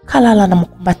kalala na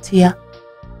mkumbatia.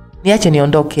 "Niache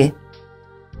niondoke."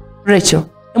 "Rachel,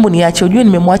 hebu niache, ujue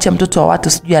nimemwacha mtoto wa watu,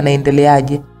 sijui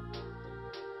anaendeleaje."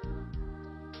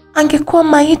 "Angekuwa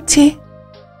maiti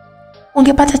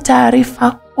ungepata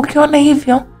taarifa. Ukiona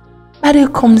hivyo bado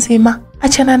yuko mzima,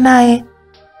 achana naye."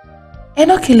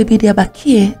 Enoch ilibidi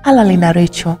abakie alale na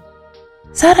Rachel.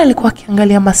 Sara alikuwa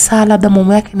akiangalia masaa labda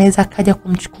mume wake anaweza akaja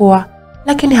kumchukua,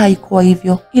 lakini haikuwa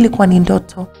hivyo, ilikuwa ni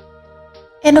ndoto.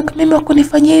 "Enoch, mimi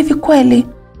wakunifanyia hivi kweli?"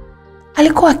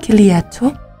 Alikuwa akilia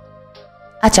tu.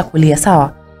 "Acha kulia,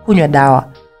 sawa? Kunywa dawa."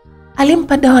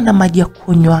 Alimpa dawa na maji ya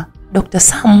kunywa. Dr.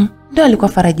 Sam ndio alikuwa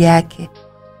faraja yake.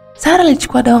 Sara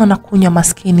alichukua dawa na kunywa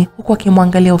maskini huku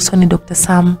akimwangalia usoni Dr.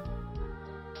 Sam.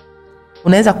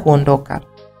 "Unaweza kuondoka,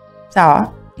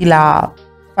 sawa? Ila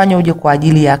fanya uje kwa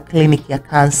ajili ya kliniki ya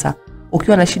kansa.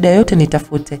 Ukiwa na shida yote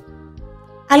nitafute."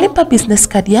 Alimpa business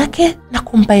card yake na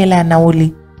kumpa hela ya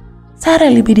nauli. Sara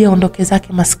ilibidi aondoke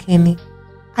zake maskini.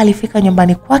 Alifika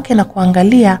nyumbani kwake na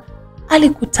kuangalia,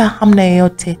 alikuta hamna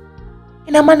yoyote.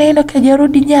 Ina maana Enoch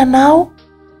hajarudi jana au?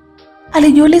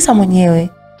 Alijiuliza mwenyewe.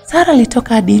 Sara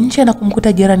alitoka hadi nje na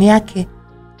kumkuta jirani yake,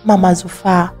 Mama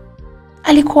Zufaa.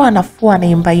 Alikuwa anafua na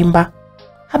imba.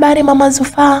 "Habari Mama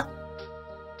Zufaa?"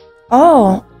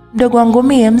 "Oh, mdogo wangu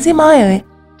mie, mzima wewe?"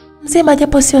 "Mzima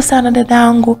japo sio sana dada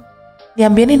yangu."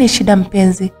 "Niambie nini shida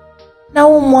mpenzi?"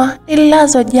 "Naumwa,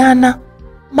 nililazwa jana.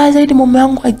 Mbaya zaidi mume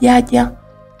wangu hajaja.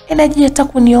 Haja hata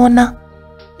kuniona.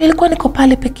 Nilikuwa niko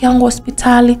pale peke yangu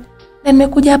hospitali na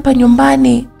nimekuja hapa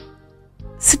nyumbani.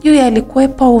 Sijui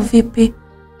alikuwepo au vipi."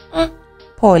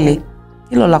 "Pole.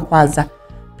 Hilo la kwanza.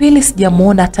 Pili,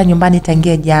 sijamuona hata nyumbani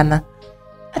tangia jana."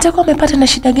 "Atakuwa amepata na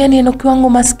shida gani Enoch wangu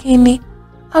maskini?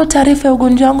 Au taarifa ya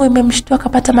ugonjwa wangu imemshtua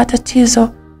akapata matatizo?"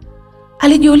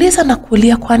 Alijiuliza na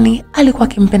kulia, kwani alikuwa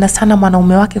akimpenda sana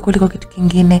mwanaume wake kuliko kitu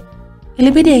kingine.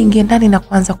 Ilibidi aingie ndani na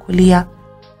kuanza kulia.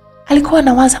 Alikuwa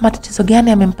anawaza matatizo gani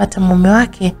yamempata mume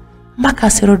wake mpaka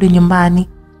asirudi nyumbani.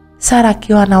 Sara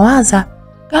akiwa anawaza,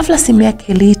 ghafla simu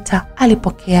yake iliita.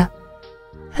 Alipokea.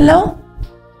 "Hello?"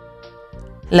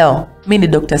 "Hello, mimi ni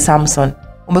Dr. Samson.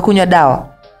 Umekunywa dawa?"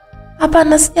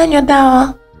 "Hapana, sijanywa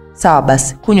dawa." "Sawa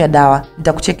basi, kunywa dawa.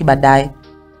 Nitakucheki baadaye."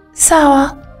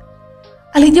 "Sawa."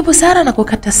 Alijibu Sara na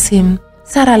kukata simu.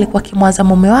 Sara alikuwa akimwaza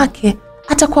mume wake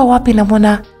atakuwa wapi na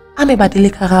mbona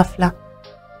amebadilika ghafla.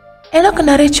 Enoch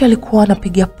na Rachel walikuwa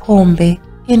wanapiga pombe.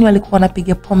 Walikuwa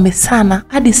wanapiga pombe sana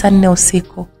hadi saa 4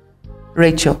 usiku.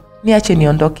 "Rachel, niache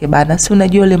niondoke bana. Si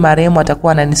unajua yule marehemu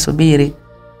atakuwa ananisubiri."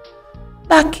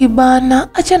 "Baki bana,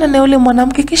 achana na yule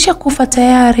mwanamke kisha kufa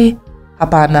tayari."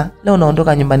 "Hapana, leo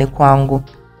naondoka nyumbani kwangu."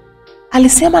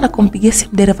 Alisema na kumpigia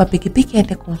simu dereva pikipiki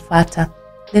aende kumfuata.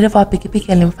 Dereva wa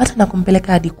pikipiki alimfuata na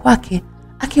kumpeleka hadi kwake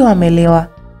akiwa amelewa.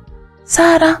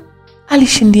 Sara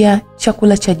alishindia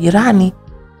chakula cha jirani,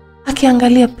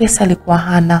 akiangalia pesa alikuwa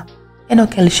hana.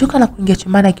 Enoch alishuka na kuingia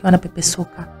chumbani akiwa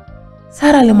anapepesuka.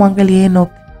 Sara alimwangalia Enoch,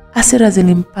 hasira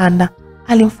zilimpanda.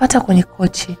 Alimfuata kwenye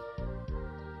kochi.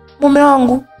 "Mume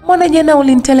wangu, mbona jana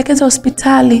ulinitelekeza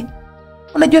hospitali?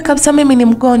 Unajua kabisa mimi ni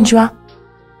mgonjwa."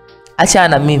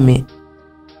 "Achana mimi.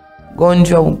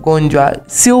 Ugonjwa,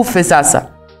 si ufe sasa."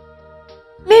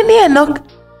 "Nini Enoch?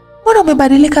 Mbona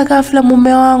umebadilika ghafla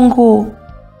mume wangu?"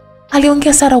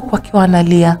 aliongea Sara huku akiwa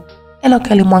analia.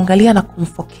 Enoch alimwangalia na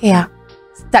kumfokea.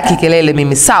 "Sitaki kelele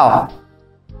mimi, sawa?"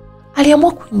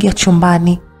 Aliamua kuingia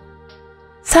chumbani.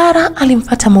 Sara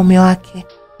alimfuata mume wake.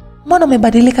 "Mbona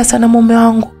umebadilika sana mume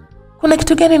wangu? Kuna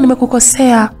kitu gani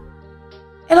nimekukosea?"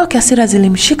 Enoch hasira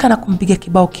zilimshika na kumpiga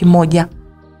kibao kimoja.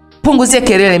 "Punguzia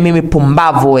kelele mimi,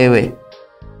 pumbavu wewe."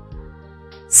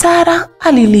 Sara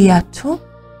alilia tu.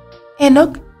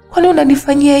 Enoch, kwani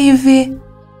unanifanyia hivi?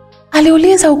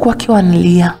 Aliuliza huku akiwa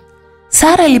analia.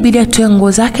 Sara ilibidi atoe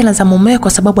nguo zake na za mumewe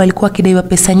kwa sababu alikuwa akidaiwa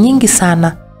pesa nyingi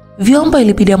sana. Vyombo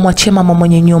ilibidi amwachie mama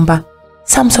mwenye nyumba.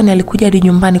 Samson alikuja hadi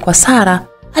nyumbani kwa Sara,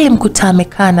 alimkuta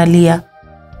amekaa analia.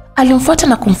 Alimfuata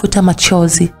na kumfuta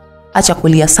machozi. Acha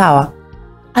kulia sawa.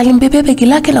 Alimbebea begi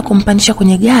lake na kumpandisha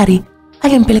kwenye gari,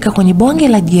 alimpeleka kwenye bonge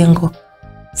la jengo.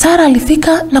 Sara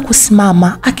alifika na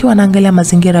kusimama akiwa anaangalia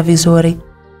mazingira vizuri.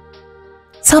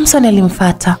 Samson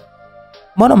alimfuata.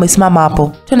 Mbona umesimama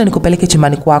hapo? Twende nikupeleke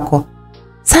chumbani kwako.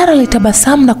 Sara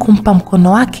alitabasamu na kumpa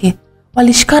mkono wake,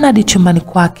 walishikana hadi chumbani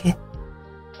kwake.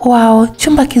 Wow,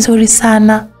 chumba kizuri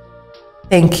sana.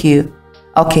 Thank you.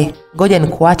 Okay, ngoja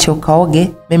nikuache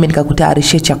ukaoge, mimi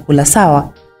nikakutayarishia chakula sawa?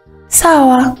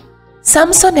 Sawa.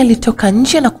 Samson alitoka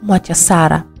nje na kumwacha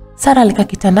Sara. Sara alikaa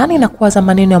kitandani na kuwaza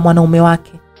maneno ya mwanaume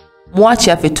wake.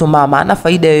 Muache afe tu mama, hana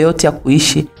faida yoyote ya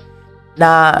kuishi.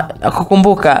 Na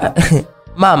kukumbuka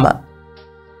mama,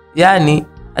 yani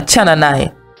achana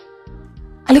naye.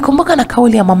 Alikumbuka na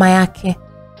kauli ya mama yake.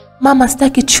 Mama,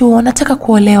 sitaki chuo, nataka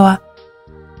kuolewa.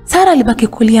 Sara alibaki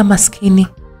kulia maskini.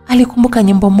 Alikumbuka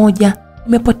nyimbo moja,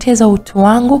 nimepoteza utu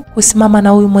wangu kusimama na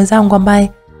huyu mwenzangu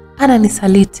ambaye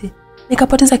ananisaliti.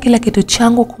 Nikapoteza kila kitu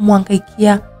changu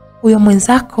kumhangaikia huyo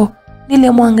mwenzako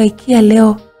nilimhangaikia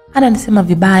leo ananisema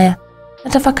vibaya.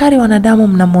 Natafakari wanadamu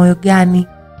mna moyo gani?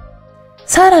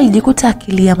 Sara alijikuta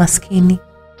akilia maskini.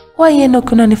 Why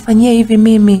Enoch unanifanyia hivi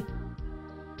mimi?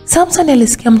 Samson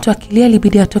alisikia mtu akilia,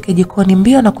 ilibidi atoke jikoni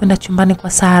mbio na kwenda chumbani kwa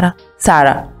Sara.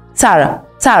 Sara, Sara,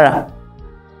 Sara.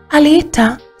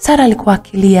 Aliita. Sara alikuwa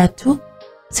akilia tu.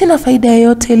 Sina faida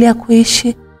yoyote ile ya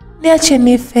kuishi. Niache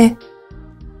nife.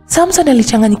 Samson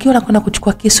alichanganyikiwa na kwenda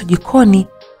kuchukua kisu jikoni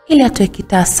ili atoe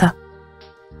kitasa.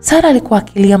 Sara alikuwa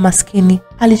akilia maskini.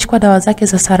 Alichukua dawa zake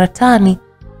za saratani.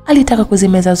 Alitaka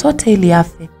kuzimeza zote ili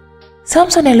afe.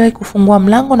 Samson aliwahi kufungua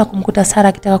mlango na kumkuta Sara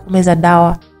akitaka kumeza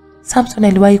dawa. Samson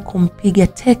aliwahi kumpiga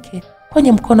teke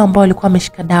kwenye mkono ambao alikuwa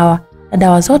ameshika dawa, na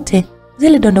dawa zote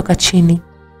zilidondoka chini.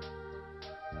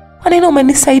 Kwa nini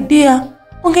umenisaidia?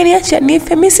 Ungeniacha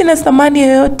nife, mimi sina thamani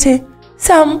yoyote.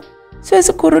 Sam,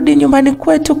 siwezi kurudi nyumbani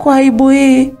kwetu kwa aibu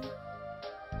hii.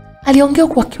 Aliongea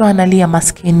kwa akiwa analia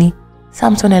maskini.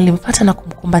 Samson alimfuata na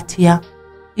kumkumbatia.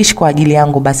 Ishi kwa ajili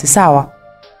yangu basi sawa?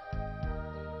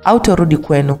 Au turudi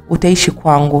kwenu, utaishi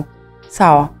kwangu.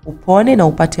 Sawa, upone na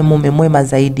upate mume mwema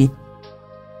zaidi.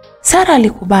 Sara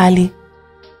alikubali.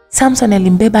 Samson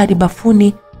alimbeba hadi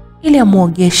bafuni ili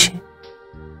amuogeshe.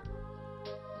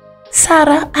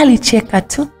 Sara alicheka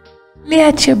tu.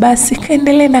 Niache basi,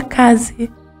 kaendelee na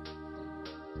kazi.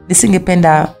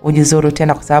 Nisingependa ujizuru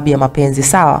tena kwa sababu ya mapenzi,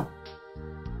 sawa?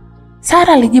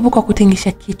 Sara alijibu kwa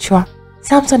kutingisha kichwa.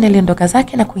 Samson aliondoka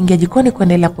zake na kuingia jikoni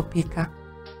kuendelea kupika.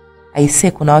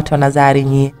 Aise, kuna watu wanazari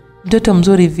nyie. Mtoto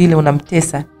mzuri vile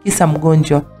unamtesa kisa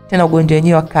mgonjwa, tena ugonjwa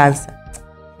wenyewe wa kansa.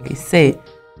 Aise,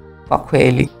 kwa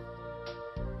kweli.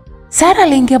 Sara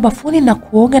aliingia bafuni na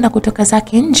kuoga na kutoka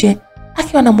zake nje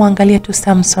akiwa anamwangalia tu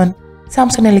Samson.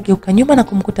 Samson aligeuka nyuma na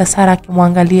kumkuta Sara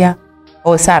akimwangalia.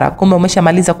 Oh Sara, kumbe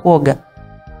umeshamaliza kuoga?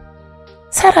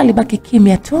 Sara alibaki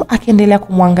kimya tu akiendelea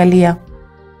kumwangalia.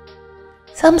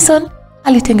 Samson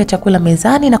alitenga chakula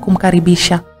mezani na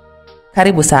kumkaribisha.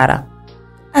 Karibu Sara.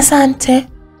 Asante.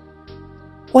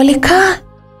 Walikaa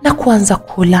na kuanza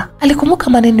kula. Alikumbuka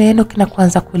maneno ya Enoch na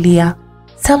kuanza kulia.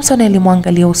 Samson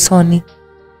alimwangalia usoni.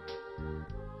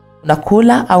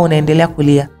 Unakula au unaendelea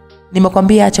kulia?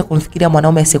 Nimekwambia acha kumfikiria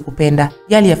mwanaume asikupenda.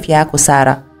 Jali afya yako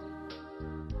Sara.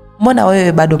 Mbona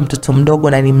wewe bado mtoto mdogo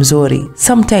na ni mzuri?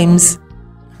 Sometimes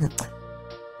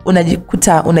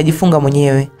unajikuta unajifunga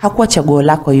mwenyewe. Hakuwa chaguo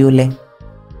lako yule.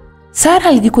 Sara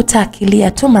alijikuta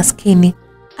akilia tu maskini.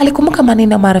 Alikumbuka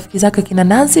maneno ya marafiki zake kina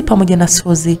Nancy pamoja na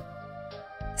Suzy.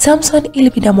 Samson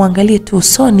ilibidi amwangalie tu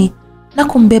usoni na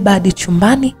kumbeba hadi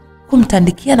chumbani,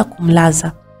 kumtandikia na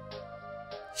kumlaza.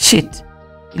 Shit,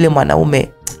 yule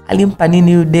mwanaume alimpa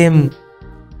nini yule dem?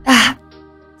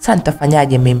 Sasa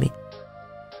nitafanyaje mimi?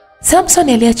 Samson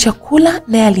aliacha kula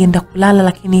na alienda kulala,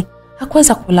 lakini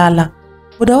hakuweza kulala.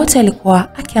 Muda wote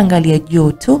alikuwa akiangalia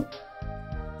juu tu.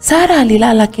 Sara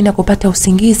alilala lakini hakupata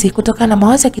usingizi kutokana na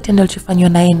mawazo ya kitendo alichofanywa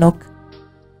na Enoch.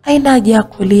 Haina haja ya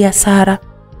kulia Sara.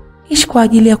 Ishi kwa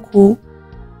ajili ya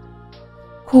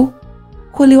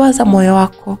kuliwaza moyo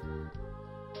wako.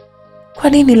 Kwa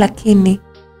nini lakini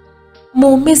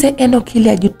muumize Enoch ili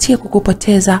ajutie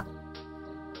kukupoteza?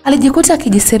 Alijikuta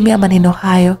akijisemea maneno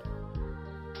hayo.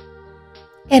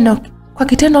 Enoch, kwa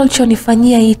kitendo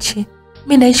ulichonifanyia hichi,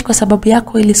 mimi naishi kwa sababu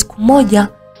yako ili siku moja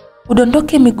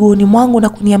udondoke miguuni mwangu na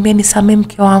kuniambia nisamehe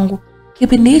mke wangu.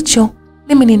 Kipindi hicho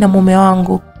mimi nina mume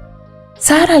wangu.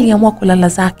 Sara aliamua kulala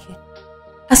zake.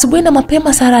 Asubuhi na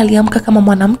mapema Sara aliamka kama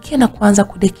mwanamke na kuanza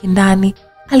kudeki ndani.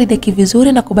 Alideki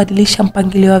vizuri na kubadilisha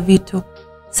mpangilio wa vitu.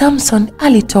 Samson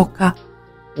alitoka.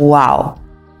 Wow,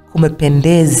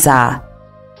 kumependeza.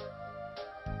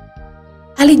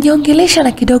 Alijiongelesha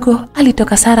na kidogo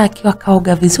alitoka Sara akiwa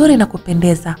kaoga vizuri na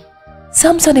kupendeza.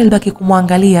 Samson alibaki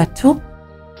kumwangalia tu.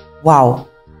 Wow,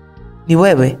 ni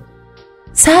wewe?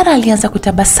 Sara alianza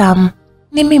kutabasamu.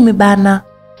 Ni mimi bana.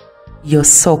 You're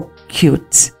so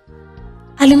cute.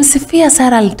 Alimsifia.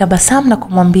 Sara alitabasamu na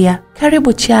kumwambia,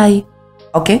 karibu chai.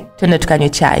 Okay, twende tukanywe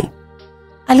chai.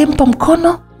 Alimpa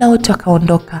mkono na wote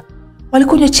wakaondoka.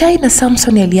 Walikunywa chai na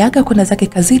Samson aliaga kwenda zake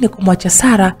kazini kumwacha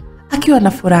Sara akiwa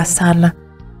na furaha sana.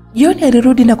 Jioni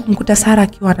alirudi na kumkuta Sara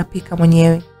akiwa anapika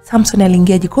mwenyewe. Samson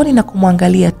aliingia jikoni na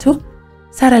kumwangalia tu.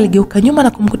 Sara aligeuka nyuma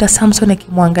na kumkuta Samson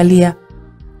akimwangalia.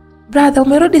 Brother,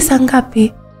 umerudi saa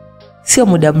ngapi? Sio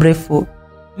muda mrefu.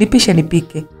 Nipishe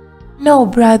nipike. No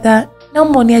brother,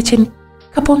 naomba uniache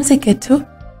kapumzike tu.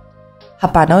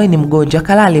 Hapana, wewe ni mgonjwa,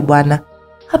 kalale bwana.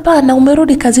 Hapana,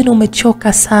 umerudi kazini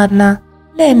umechoka sana.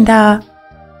 Nenda.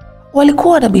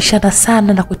 Walikuwa wanabishana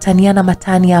sana na kutaniana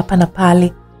matani hapa na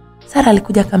pale. Sara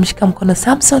alikuja akamshika mkono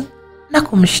Samson na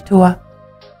kumshtua.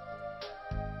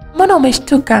 Mbona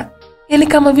umeshtuka? Yaani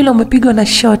kama vile umepigwa na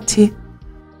shoti.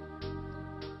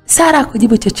 Sara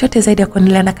hakujibu chochote zaidi ya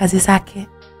kuendelea na kazi zake.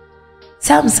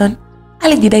 Samson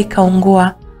alijidai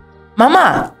kaungua.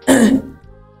 Mama!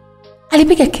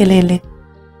 Alipiga kelele.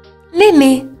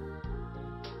 Nini?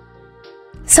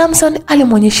 Samson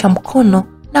alimwonyesha mkono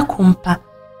na kumpa.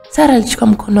 Sara alichukua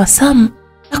mkono wa Sam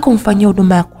na kumfanyia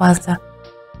huduma ya kwanza.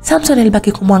 Samson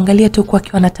alibaki kumwangalia tu kwa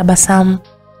akiwa na tabasamu.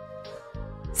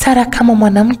 Sara kama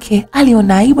mwanamke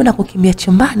aliona aibu na kukimbia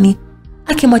chumbani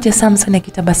akimwacha Samson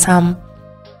akitabasamu.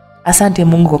 Asante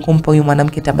Mungu kwa kumpa huyu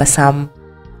mwanamke tabasamu.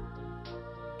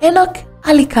 Enoch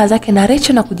alikaa zake na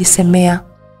Rachel na kujisemea,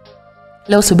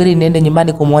 leo subiri niende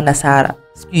nyumbani kumuona Sara.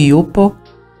 Sijui yupo.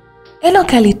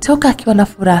 Enoch alitoka akiwa na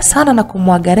furaha sana na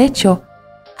kumwaga Rachel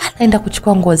anaenda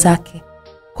kuchukua nguo zake.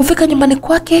 Kufika nyumbani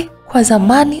kwake, kwa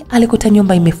zamani alikuta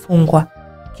nyumba imefungwa.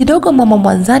 Kidogo mama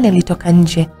mwanzani alitoka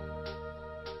nje.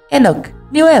 Enoch,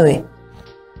 ni wewe?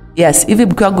 Yes, hivi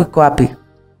mke wangu yuko wapi?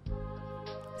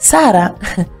 Sara,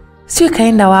 sio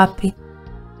kaenda wapi.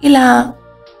 Ila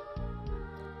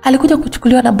alikuja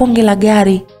kuchukuliwa na bonge la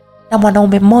gari na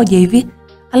mwanaume mmoja hivi,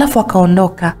 alafu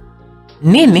akaondoka.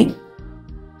 Nini?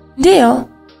 Ndio.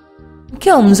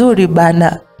 Mkeo mzuri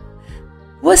bana.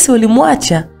 Wewe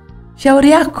ulimwacha?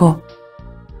 Shauri yako.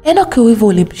 Enoch wivu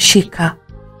ulimshika.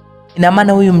 Ina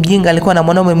maana huyu mjinga alikuwa na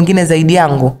mwanaume mwingine zaidi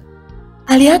yangu.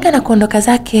 Aliaga na kuondoka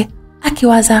zake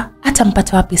akiwaza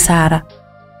atampata wapi Sara.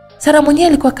 Sara mwenyewe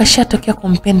alikuwa kashatokea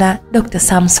kumpenda Dr.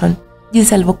 Samson,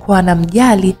 jinsi alivyokuwa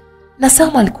anamjali na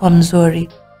Sam alikuwa mzuri.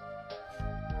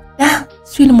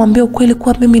 Sijui nimwambie ukweli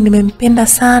kuwa mimi nimempenda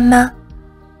sana.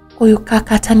 Huyu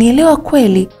kaka atanielewa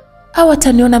kweli au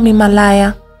ataniona mimi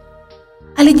malaya?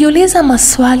 Alijiuliza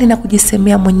maswali na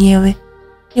kujisemea mwenyewe.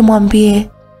 Nimwambie?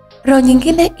 Roho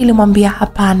nyingine ilimwambia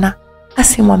hapana,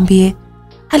 asimwambie.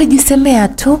 Alijisemea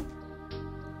tu,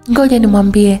 ngoja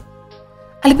nimwambie.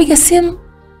 Alipiga simu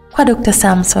kwa Dr.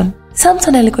 Samson.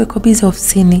 Samson alikuwa yuko busy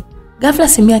ofisini. Ghafla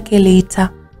simu yake iliita.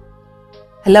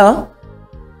 Hello?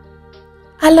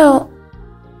 Hello?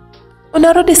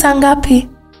 Unarudi saa ngapi?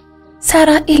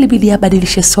 Sara ilibidi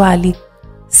abadilishe swali.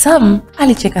 Sam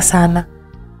alicheka sana.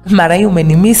 Mara hii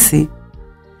umenimisi?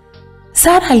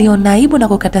 Sara aliona aibu na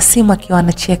kukata simu akiwa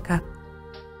anacheka.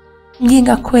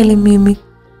 Mjinga kweli mimi.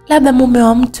 Labda mume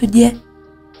wa mtu je?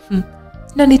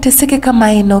 Ndio niteseke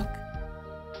kama Enoch.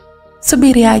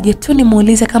 Subiri aje tu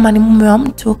nimuulize kama ni mume wa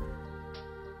mtu.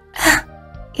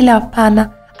 Ila hapana,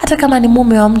 hata kama ni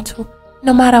mume wa mtu,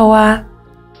 no mara wa.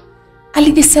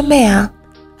 Alijisemea.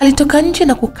 Alitoka nje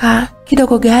na kukaa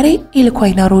kidogo, gari ilikuwa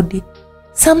inarudi.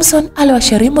 Samson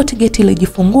aliwasha remote, geti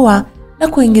ilijifungua na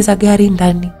kuingiza gari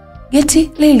ndani.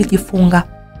 Geti lilijifunga.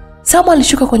 Sam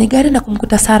alishuka kwenye gari na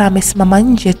kumkuta Sara amesimama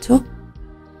nje tu.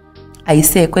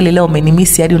 Aisee, kweli leo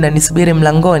umenimisi hadi unanisubiri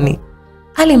mlangoni?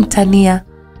 Alimtania.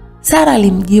 Sara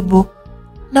alimjibu,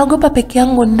 naogopa peke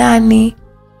yangu ndani.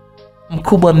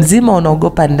 Mkubwa mzima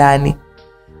unaogopa ndani.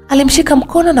 Alimshika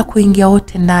mkono na kuingia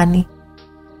wote ndani.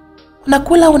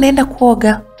 Unakula unaenda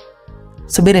kuoga?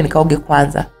 Subiri nikaoge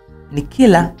kwanza.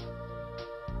 Nikila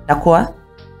nakuwa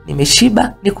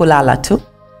nimeshiba, nikulala tu.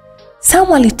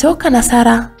 Sam alitoka na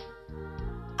Sara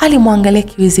alimwangalia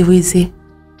kiwiziwizi.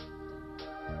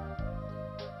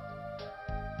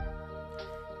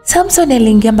 Samson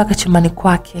aliingia mpaka chumbani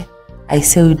kwake.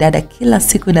 Aisee, huyu dada kila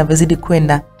siku inavyozidi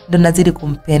kwenda ndo nazidi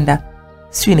kumpenda.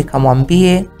 sijui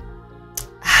nikamwambie.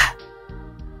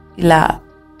 Ila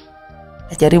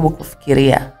najaribu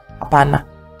kufikiria. Hapana,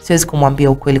 siwezi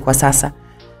kumwambia ukweli kwa sasa.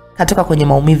 Katoka kwenye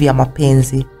maumivu ya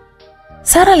mapenzi.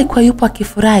 Sara alikuwa yupo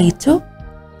akifurahi tu.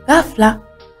 Ghafla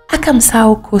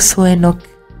akamsahau kuhusu Enoch.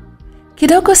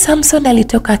 Kidogo Samson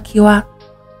alitoka akiwa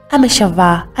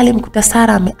ameshavaa. Alimkuta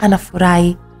Sara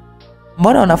anafurahi.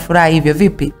 Mbona unafurahi hivyo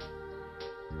vipi?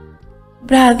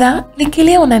 Brother,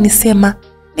 nikilia unanisema,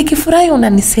 nikifurahi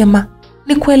unanisema.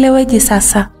 Nikueleweje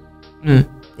sasa?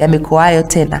 Yamekuwa hayo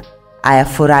tena. Aya,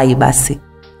 furahi basi.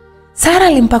 Sara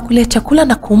alimpakulia chakula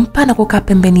na kumpa na kukaa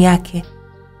pembeni yake.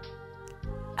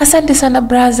 Asante sana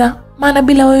brother, maana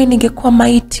bila wewe ningekuwa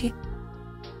maiti.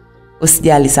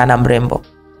 Usijali sana mrembo.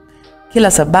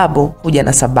 Kila sababu huja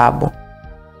na sababu.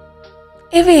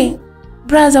 Hivi,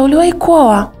 brother, uliwahi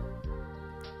kuoa?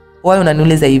 Wewe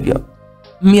unaniuliza hivyo?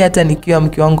 Mimi hata nikiwa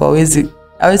mke wangu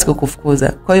hawezi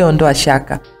kukufukuza. Kwa hiyo ondoa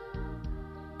shaka.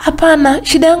 Hapana,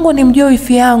 shida yangu ni mjua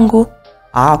wifi yangu.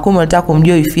 Kumbe unataka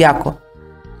kumjua wifi yako?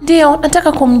 Ndio,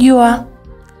 nataka kumjua.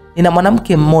 Nina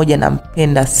mwanamke mmoja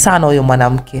nampenda sana huyo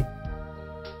mwanamke.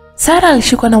 Sara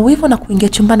alishikwa na wivu na kuingia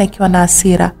chumbani akiwa na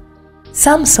hasira.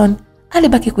 Samson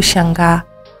alibaki kushangaa.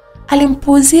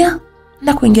 Alimpuuzia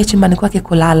na kuingia chumbani kwake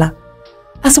kulala.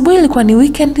 Asubuhi ilikuwa ni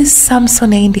weekend.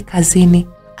 Samson haendi kazini.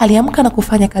 Aliamka na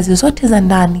kufanya kazi zote za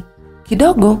ndani.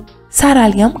 Kidogo Sara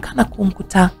aliamka na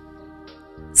kumkuta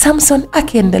Samson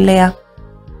akiendelea.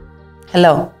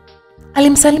 Hello.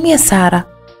 Alimsalimia Sara.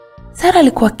 Sara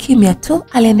alikuwa kimya tu,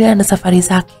 aliendelea na safari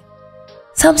zake.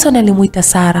 Samson alimuita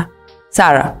Sara.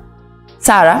 Sara.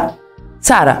 Sara.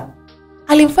 Sara.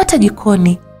 Alimfuata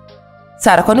jikoni.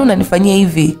 Sara, kwa nini unanifanyia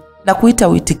hivi? Na kuita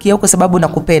uitikie kwa sababu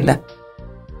nakupenda.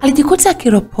 Alijikuta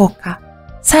akiropoka.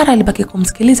 Sara alibaki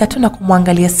kumsikiliza tu na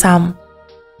kumwangalia Sam.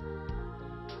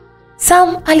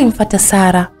 Sam alimfuata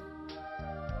Sara.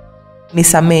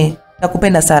 Nisamehe,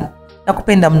 nakupenda sana.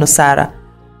 Nakupenda mno Sara.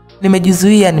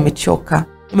 Nimejizuia, nimechoka.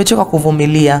 Nimechoka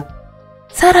kuvumilia.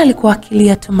 Sara alikuwa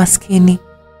akilia tu maskini.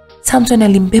 Samson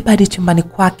alimbeba hadi chumbani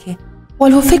kwake.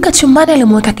 Walipofika chumbani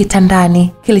alimweka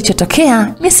kitandani.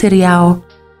 Kilichotokea ni siri yao.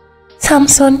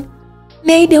 Samson,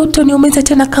 niahidi hutaniumiza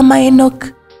tena kama Enoch.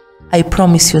 I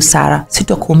promise you Sara,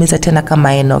 sitakuumiza tena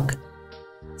kama Enoch.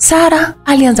 Sara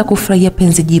alianza kufurahia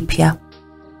penzi jipya.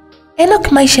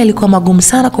 Enoch maisha yalikuwa magumu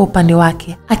sana kwa upande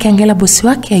wake. Akiangalia bosi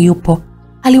wake hayupo.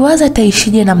 Aliwaza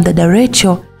ataishije na mdada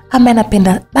Rachel ambaye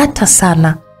anapenda bata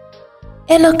sana.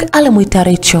 Enoch alimuita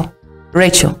Rachel.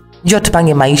 Rachel, njoo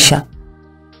tupange maisha.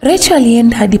 Rachel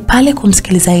alienda hadi pale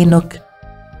kumsikiliza Enoch.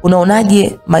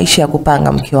 Unaonaje maisha ya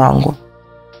kupanga mke wangu?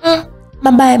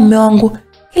 Mabaya mume wangu,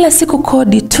 kila siku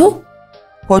kodi tu.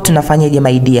 Kwa tunafanyaje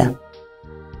maidia?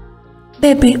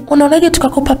 Baby, unaonaje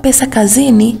tukakopa pesa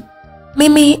kazini?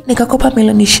 Mimi nikakopa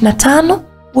milioni 25,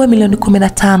 wewe milioni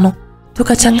 15.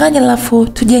 Tukachanganya alafu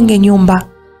tujenge nyumba.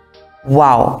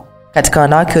 Wow, katika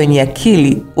wanawake wenye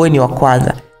akili wewe ni wa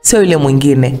kwanza, sio yule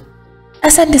mwingine.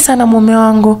 Asante sana mume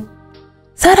wangu.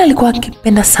 Sara alikuwa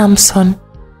akipenda Samson.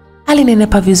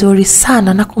 Alinenepa vizuri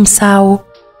sana na kumsahau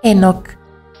Enoch.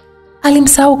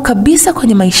 Alimsahau kabisa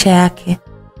kwenye maisha yake.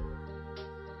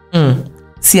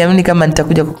 Siamini kama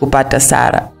nitakuja kukupata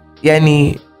Sara.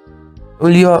 Yaani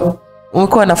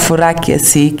umekuwa na furaha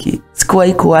kiasi hiki.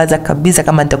 Sikuwahi kuwaza kabisa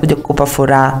kama nitakuja kukupa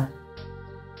furaha.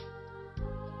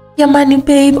 Jamani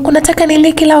babe, unataka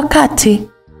nile kila wakati?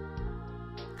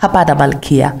 Hapana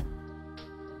malkia.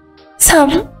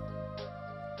 Sam,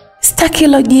 sitaki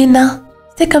hilo jina.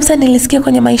 Sitaki kabisa nilisikia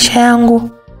kwenye maisha yangu.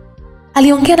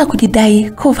 Aliongea na kujidai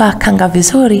kuvaa kanga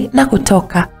vizuri na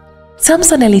kutoka.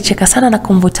 Samson alicheka sana na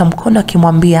kumvuta mkono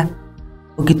akimwambia,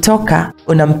 ukitoka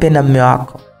unampenda mume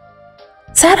wako.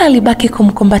 Sara alibaki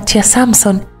kumkumbatia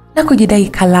Samson na kujidai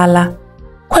kalala.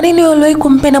 Kwa nini uliwahi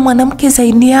kumpenda mwanamke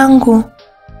zaidi yangu?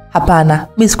 Hapana,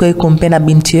 mimi sikuwahi kumpenda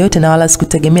binti yoyote na wala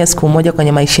sikutegemea siku moja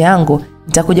kwenye maisha yangu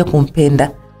nitakuja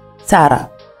kumpenda. Sara,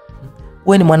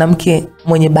 wewe ni mwanamke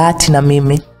mwenye bahati na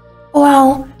mimi.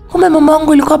 Wow, kumbe mama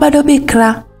wangu alikuwa bado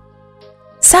bikra.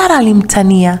 Sara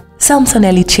alimtania. Samson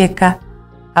alicheka.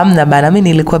 Hamna bana, mimi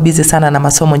nilikuwa busy sana na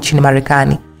masomo nchini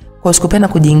Marekani. Kwa sikupenda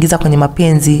kujiingiza kwenye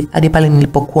mapenzi hadi pale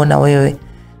nilipokuona wewe.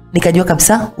 Nikajua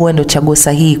kabisa wewe ndio chaguo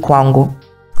sahihi kwangu.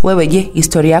 Wewe je,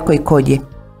 historia yako ikoje?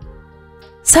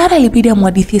 Sara ilibidi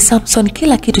amhadithie Samson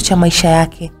kila kitu cha maisha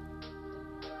yake.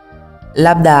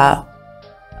 Labda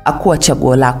hakuwa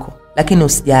chaguo lako, lakini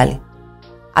usijali.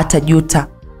 Atajuta.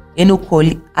 Yaani uko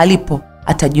alipo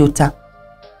atajuta.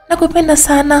 Nakupenda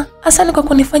sana. Asante kwa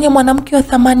kunifanya mwanamke wa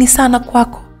thamani sana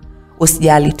kwako.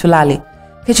 Usijali, tulale.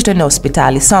 Kesho tuende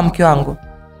hospitali, sawa mke wangu?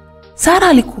 Sara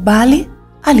alikubali,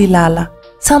 alilala.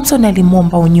 Samson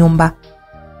alimuomba unyumba.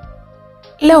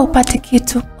 leo upate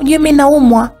kitu. Unajua mimi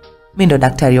naumwa. Mimi ndo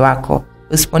daktari wako.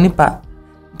 Usiponipa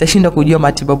nitashindwa kujua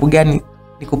matibabu gani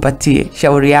nikupatie.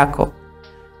 Shauri yako.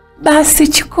 Basi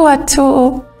chukua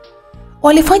tu.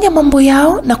 Walifanya mambo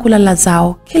yao na kulala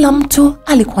zao. Kila mtu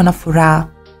alikuwa na furaha.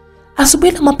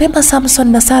 Asubuhi na mapema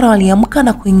Samson na Sara waliamka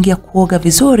na kuingia kuoga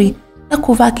vizuri na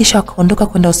kuvaa kisha wakaondoka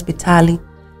kwenda hospitali.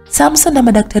 Samson na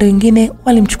madaktari wengine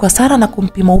walimchukua Sara na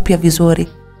kumpima upya vizuri.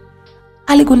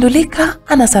 Aligundulika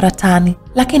ana saratani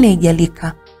lakini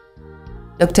haijalika.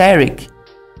 Dr. Eric,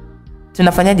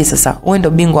 tunafanyaje sasa? Wewe ndo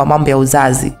bingwa wa mambo ya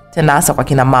uzazi, tena hasa kwa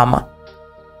kina mama.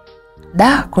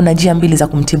 Kuna njia mbili za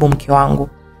kumtibu mke wangu.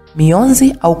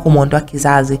 Mionzi au kumuondoa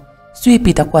kizazi. Sijui ipi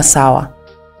itakuwa sawa.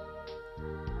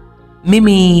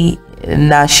 Mimi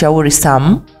na shauri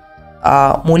Sam,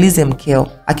 muulize mkeo.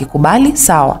 Akikubali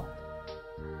sawa.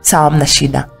 Sawa, mna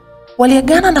shida.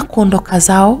 Waliagana na kuondoka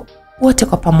zao wote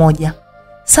kwa pamoja.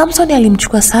 Samson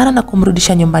alimchukua Sara na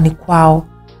kumrudisha nyumbani kwao.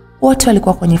 Wote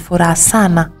walikuwa kwenye furaha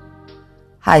sana.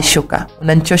 Hai shuka,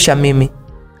 unanichosha mimi.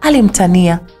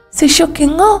 Alimtania. Si shuki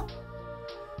ngo.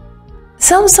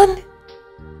 Samson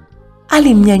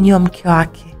alimnyanyua mke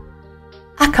wake.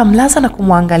 Akamlaza na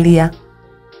kumwangalia.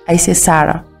 Aise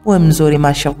Sara, uwe mzuri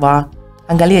mashallah.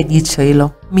 Angalia jicho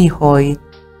hilo, mi hoi.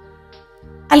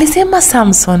 Alisema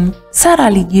Samson. Sara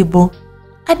alijibu,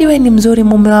 hadi wewe ni mzuri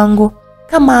mume wangu,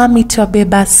 kama ami tu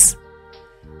bebas.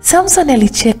 Samson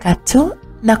alicheka tu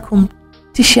na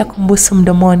kumtishia kumbusu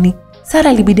mdomoni. Sara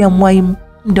alibidi amwai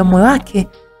mdomo wake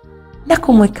na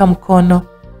kumweka mkono.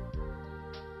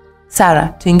 Sara,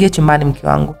 tuingie chumbani mke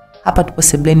wangu. Hapa tupo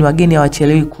sebleni, wageni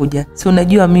hawachelewi kuja. Si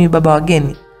unajua mimi baba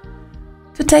wageni.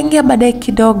 Tutaingia baadaye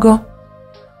kidogo.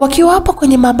 Wakiwa hapo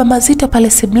kwenye maaba mazito pale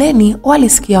sebleni,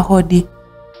 walisikia hodi.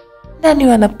 Nani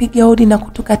wanapiga hodi na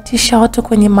kutukatisha watu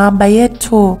kwenye maaba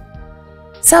yetu?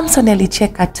 Samson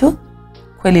alicheka tu.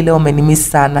 Kweli leo umenimisi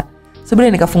sana.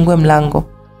 Subiri nikafungue mlango.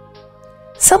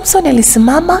 Samson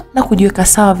alisimama na kujiweka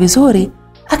sawa vizuri,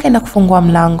 akaenda kufungua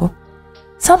mlango.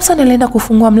 Samson alienda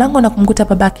kufungua mlango na kumkuta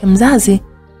babake mzazi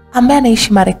ambaye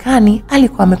anaishi Marekani,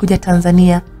 alikuwa amekuja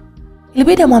Tanzania.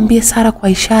 Ilibidi amwambie Sara kwa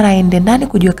ishara aende ndani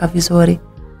kujiweka vizuri.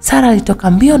 Sara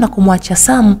alitoka mbio na kumwacha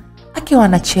Sam akiwa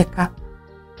anacheka.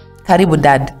 Karibu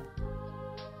dad.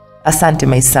 Asante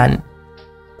my son.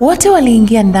 Wote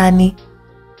waliingia ndani.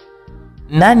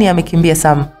 Nani amekimbia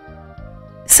Sam?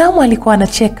 Sam alikuwa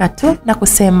anacheka tu na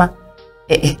kusema,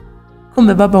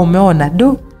 kumbe baba umeona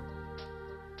du.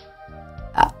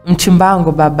 Mchumba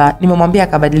wangu baba, nimemwambia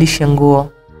akabadilishe nguo.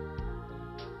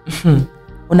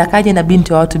 Unakaje na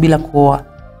binti wa watu bila kuoa?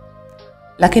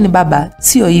 Lakini baba,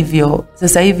 sio hivyo.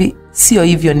 Sasa hivi sio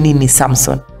hivyo nini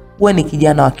Samson? Wewe ni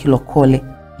kijana wa kilokole.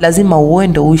 Lazima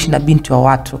uende uishi na binti wa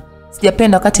watu.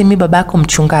 Sijapenda wakati mimi baba yako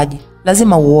mchungaji.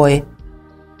 Lazima uoe.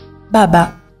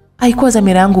 Baba, haikuwa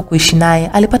dhamira yangu kuishi naye.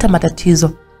 Alipata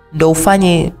matatizo. Ndio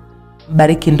ufanye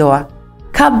bariki ndoa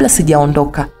kabla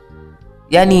sijaondoka.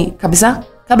 Yaani kabisa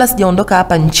kabla sijaondoka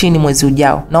hapa nchini mwezi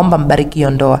ujao. Naomba mbariki hiyo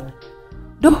ndoa.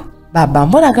 Baba,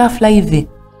 mbona ghafla hivi?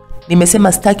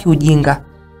 Nimesema sitaki ujinga.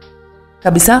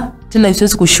 Kabisa, tena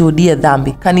siwezi kushuhudia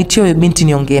dhambi. Kanitie huyo binti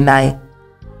niongee naye.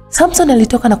 Samson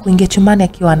alitoka na kuingia chumbani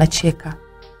akiwa anacheka.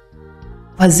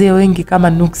 Wazee wengi kama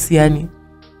nuksi yani.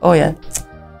 Oya,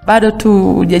 bado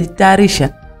tu hujajitayarisha.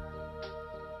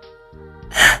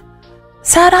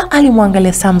 Sara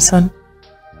alimwangalia Samson.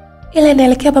 Ile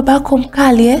inaelekea babako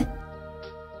mkali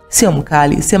Sio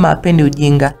mkali, sema hapendi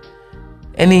ujinga.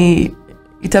 Yaani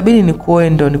itabidi nikuoe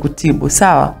ndo nikutibu,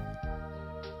 sawa?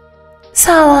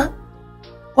 Sawa.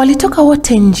 Walitoka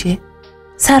wote nje.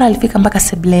 Sara alifika mpaka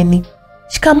sebleni.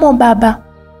 Shikamoo baba.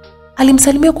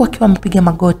 Alimsalimia kwa akiwa amepiga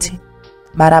magoti.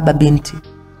 Maraba binti.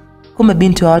 Kumbe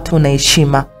binti wa watu una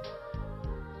heshima.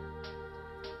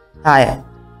 Haya.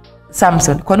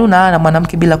 Samson, kwa nini unaana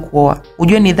mwanamke bila kuoa?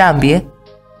 Ujue ni dhambi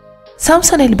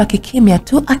Samson alibaki kimya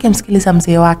tu akimsikiliza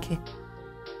mzee wake.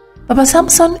 Baba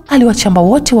Samson aliwachamba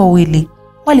wote wawili.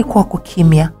 Walikuwa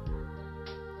kimya.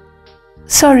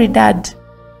 Sorry dad.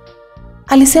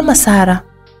 Alisema Sara.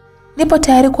 Nipo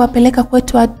tayari kuwapeleka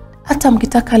kwetu hata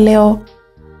mkitaka leo.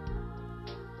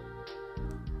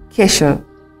 Kesho,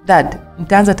 dad,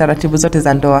 nitaanza taratibu zote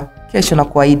za ndoa. Kesho na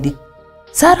kuahidi.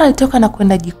 Sara alitoka na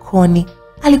kwenda jikoni.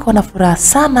 Alikuwa na furaha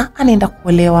sana anaenda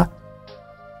kuolewa.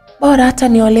 Bora hata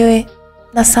niolewe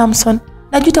na Samson.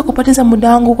 Najuta kupoteza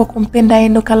muda wangu kwa kumpenda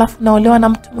Endo kalafu naolewa na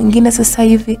mtu mwingine sasa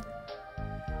hivi.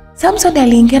 Samson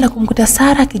aliingia na kumkuta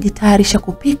Sara akijitayarisha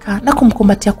kupika na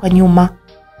kumkumbatia kwa nyuma.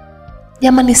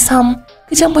 Jamani Sam,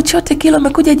 kijambo chote kile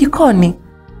umekuja jikoni?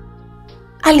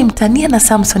 Alimtania na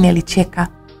Samson alicheka.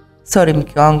 Sorry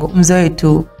mke wangu, mzee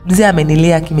tu. Mzee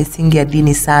amenilea kimisingi ya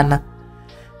dini sana.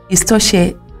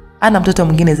 Isitoshe ana mtoto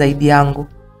mwingine zaidi yangu.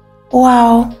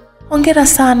 Wow, hongera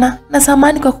sana na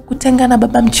samahani kwa kukutenga na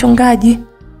baba mchungaji.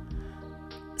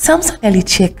 Samson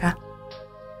alicheka.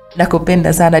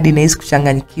 Nakupenda sana Dinais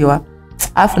kuchanganyikiwa.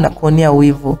 Afu na kuonea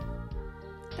wivu.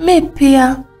 Mimi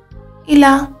pia.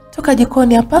 Ila toka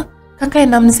jikoni hapa kakae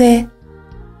na mzee.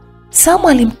 Samu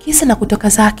alimkisi na kutoka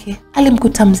zake.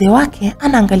 Alimkuta mzee wake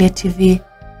anaangalia TV.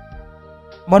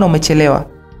 Mbona umechelewa?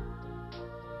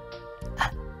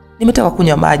 Nimetoka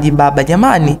kunywa maji baba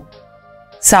jamani.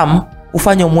 Sam,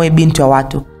 ufanye umwe binti wa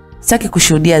watu. Sitaki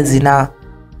kushuhudia zinaa.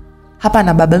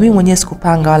 Hapana baba, mimi mwenyewe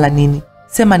sikupanga wala nini.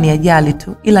 Sema ni ajali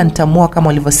tu, ila nitamua kama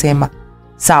ulivyosema.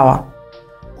 Sawa.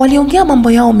 Waliongea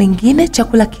mambo yao mengine,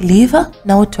 chakula kiliiva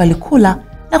na wote walikula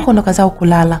na kuondoka zao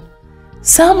kulala.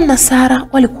 Sam na Sara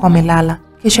walikuwa wamelala.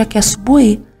 Kesho yake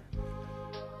asubuhi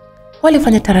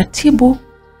walifanya taratibu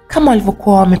kama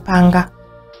walivyokuwa wamepanga.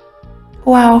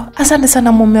 Wow, asante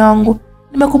sana mume wangu.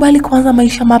 Nimekubali kuanza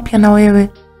maisha mapya na wewe.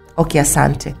 Okay,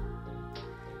 asante.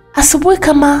 Asubuhi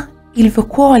kama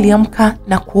ilivyokuwa waliamka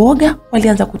na kuoga,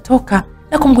 walianza kutoka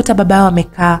na kumkuta baba yao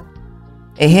amekaa.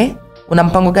 Ehe, una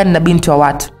mpango gani na binti wa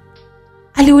watu?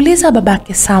 Aliuliza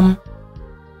babake Sam.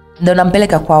 Ndio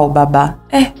nampeleka kwao baba.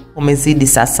 Umezidi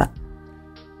sasa.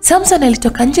 Samson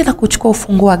alitoka nje na kuchukua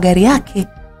ufunguo wa gari yake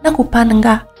na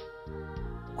kupanga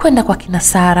kwenda kwa kina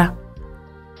Sara.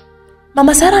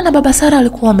 Mama Sara na baba Sara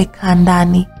walikuwa wamekaa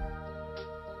ndani.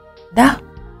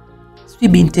 Sijui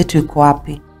binti yetu yuko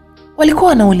wapi? Walikuwa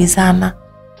wanaulizana.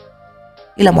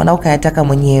 Ila mwanao kayataka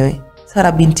mwenyewe.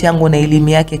 Sara binti yangu na elimu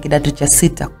yake ya kidato cha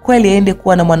 6. Kweli aende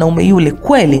kuwa na mwanaume yule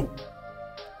kweli?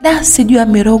 Sijui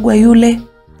amerogwa yule.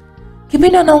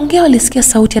 Kipindi wanaongea walisikia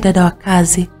sauti ya dada wa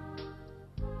kazi.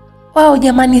 Wow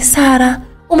jamani Sara,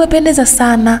 umependeza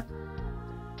sana.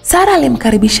 Sara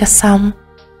alimkaribisha Sam.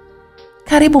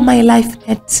 Karibu my life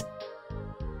mate.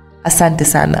 Asante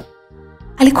sana.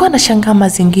 Alikuwa anashangaa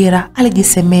mazingira,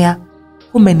 alijisemea,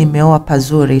 kumbe nimeoa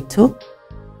pazuri tu.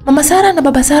 Mama Sara na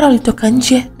baba Sara walitoka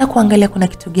nje na kuangalia kuna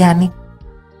kitu gani.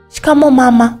 Shikamoo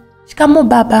mama, shikamoo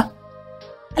baba,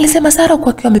 alisema Sara kwa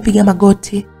akiwa amepiga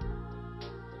magoti.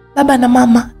 Baba na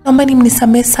mama, naombeni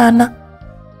mnisamehe sana.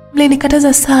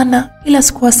 Mlinikataza sana ila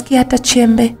sikuwasikia hata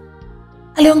chembe.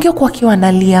 Aliongea kwa akiwa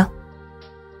analia.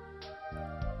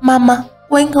 Mama,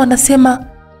 wengi wanasema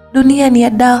dunia ni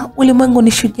ada, ulimwengu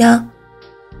ni shujaa.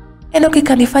 Enoki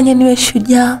kanifanya niwe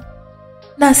shujaa.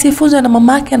 Na asifunzwa na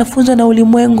mamake anafunzwa na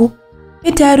ulimwengu.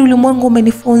 Ni tayari ulimwengu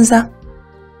umenifunza.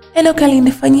 Enoki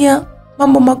alinifanyia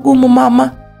mambo magumu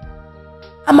mama.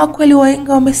 Ama kweli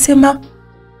wahenga wamesema,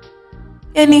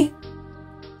 yani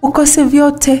ukose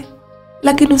vyote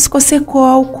lakini usikose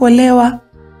kuoa au kuolewa.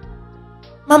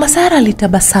 Mama Sara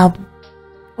alitabasamu.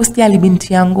 Usijali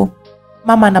binti yangu.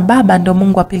 Mama na baba ndio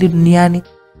Mungu wa pili duniani.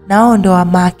 Na hao ndio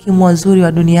mahakimu wazuri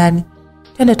wa duniani.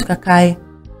 Twende tukakae.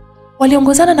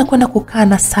 Waliongozana na kwenda kukaa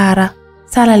na Sara.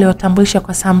 Sara aliwatambulisha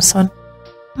kwa Samson.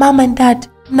 Mama and dad,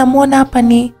 mnamuona hapa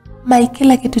ni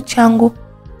kila kitu changu,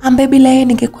 ambaye bila yeye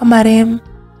ningekuwa marehemu.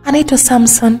 Anaitwa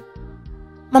Samson.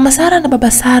 Mama Sara na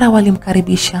baba Sara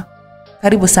walimkaribisha.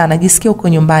 Karibu sana, jisikie uko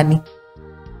nyumbani.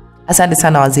 Asante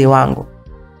sana wazee wangu,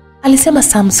 alisema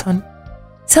Samson.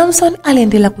 Samson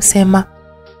aliendelea kusema,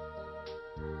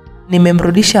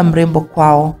 nimemrudisha mrembo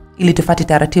kwao ili tufuate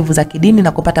taratibu za kidini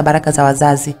na kupata baraka za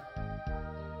wazazi.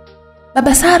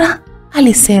 Baba Sara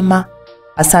alisema,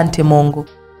 asante Mungu.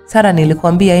 Sara,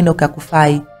 nilikwambia Enoki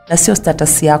hakufai na sio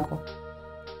status yako.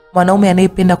 Mwanaume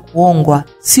anayependa kuongwa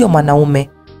sio mwanaume.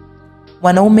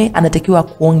 Mwanaume anatakiwa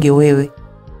kuonge wewe.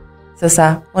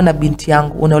 Sasa ona binti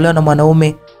yangu, unaolewa na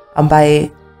mwanaume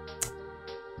ambaye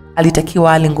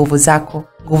alitakiwa ale nguvu zako.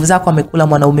 Nguvu zako amekula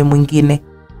mwanaume mwingine.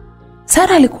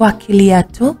 Sara alikuwa akilia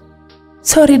tu.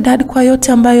 Sorry dad kwa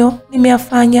yote ambayo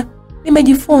nimeyafanya.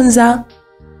 Nimejifunza.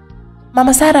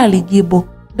 Mama Sara alijibu,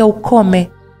 ndio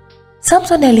ukome.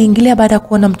 Samson aliingilia baada ya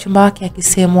kuona mchumba wake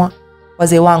akisemwa,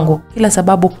 wazee wangu, kila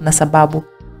sababu kuna sababu.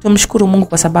 Tumshukuru Mungu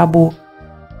kwa sababu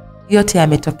yote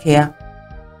yametokea.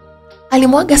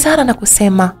 Alimwaga Sara na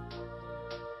kusema,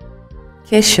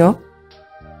 kesho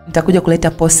nitakuja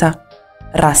kuleta posa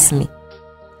rasmi.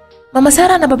 Mama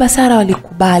Sara na baba Sara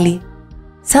walikubali.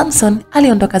 Samson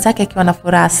aliondoka zake akiwa na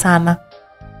furaha sana.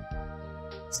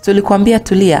 Tulikuambia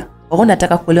tulia, wewe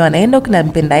unataka kuolewa na Enoki na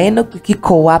mpenda Enoki,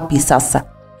 kiko wapi sasa?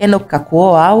 Enoki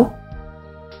kakuoa au?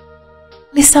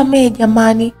 Nisamehe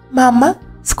jamani, mama,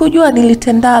 sikujua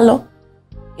nilitendalo.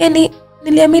 Yani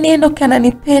niliamini Enoki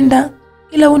ananipenda,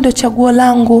 ila huyo ndio chaguo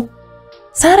langu.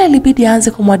 Sara ilibidi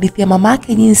aanze kumhadithia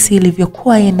mamake jinsi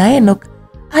ilivyokuwa yeye na Enoki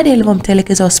hadi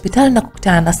alivyomtelekeza hospitali na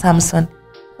kukutana na Samson.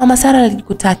 Mama Sara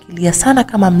alijikuta akilia sana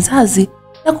kama mzazi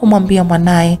na kumwambia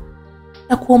mwanae,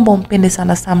 na kuomba umpende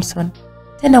sana Samson,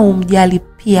 tena umjali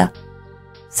pia.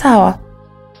 Sawa?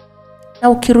 Na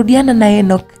ukirudiana na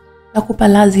Enoch na kupa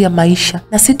lazi ya maisha,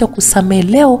 na sitokusamehe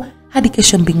leo hadi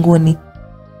kesho mbinguni.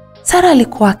 Sara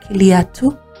alikuwa akilia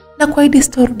tu na kuahidi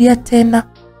sitorudia tena.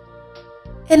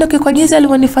 Enoch, kwa jinsi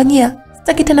alivyonifanyia,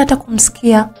 sitaki tena hata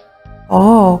kumsikia.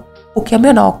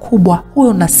 Ukiambiwa na wakubwa, huyo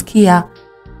unasikia.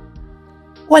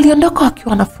 Waliondoka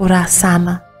wakiwa na furaha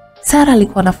sana. Sara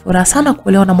alikuwa na furaha sana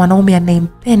kuolewa na mwanaume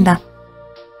anayempenda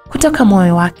kutoka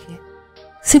moyo wake.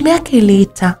 Simu yake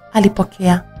iliita,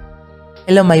 alipokea.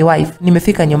 Hello my wife,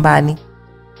 nimefika nyumbani.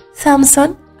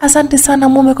 Samson, asante sana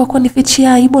mume kwa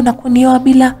kunifichia aibu na kunioa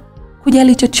bila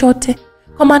kujali chochote.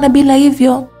 Kwa maana bila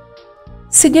hivyo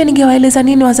sijui ningewaeleza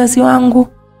nini wazazi wangu.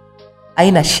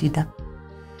 Haina shida.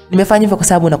 Nimefanya hivyo kwa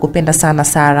sababu nakupenda sana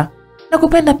Sara.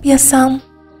 Nakupenda pia Sam.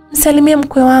 Msalimie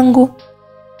mkwe wangu.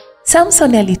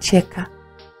 Samson alicheka.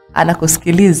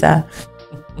 Anakusikiliza.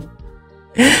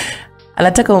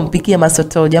 Anataka umpikie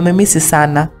masotojo, amemisi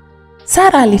sana.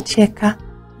 Sara alicheka.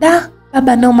 Da,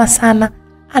 baba noma sana.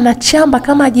 Anachamba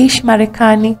kama hajaishi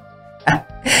Marekani.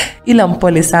 Ila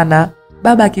mpole sana.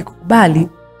 Baba akikubali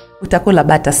utakula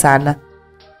bata sana.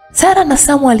 Sara na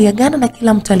Samu waliagana na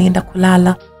kila mtu alienda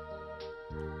kulala.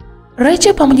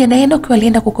 Rachel pamoja na Enoch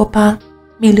walienda kukopa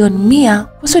milioni 100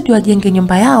 kusudi wajenge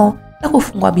nyumba yao na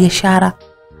kufungua biashara.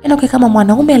 Enoch kama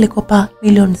mwanaume alikopa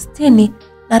milioni 60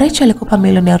 na Rachel alikopa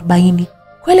milioni 40.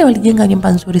 Kweli walijenga nyumba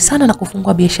nzuri sana na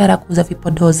kufungua biashara ya kuuza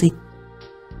vipodozi.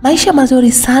 Maisha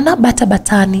mazuri sana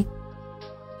batani.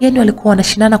 Yaani walikuwa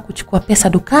wanashindana kuchukua pesa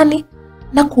dukani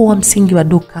na kuwa msingi wa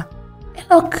duka.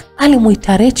 Enoch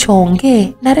alimuita Rachel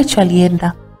aongee na Rachel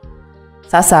alienda.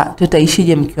 Sasa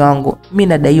tutaishije mke wangu? Mimi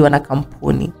nadaiwa na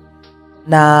kampuni.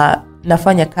 Na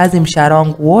nafanya kazi mshahara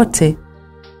wangu wote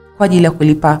kwa ajili ya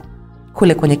kulipa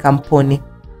kule kwenye kampuni.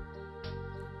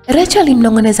 Rachel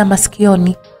alimnong'oneza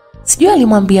masikioni. Sijui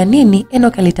alimwambia nini.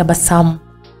 Enoch alitabasamu.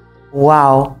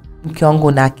 Wow, mke wangu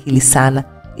una akili sana.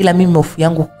 Ila mimi hofu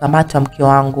yangu kukamatwa mke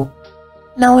wangu.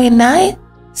 Na wewe naye?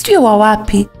 Sijui wa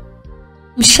wapi.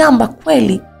 Mshamba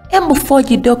kweli. Hebu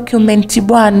forge document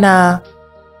bwana.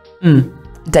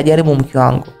 Nitajaribu mke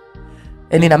wangu.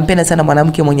 Yaani nampenda sana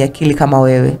mwanamke mwenye akili kama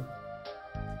wewe.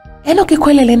 Enoch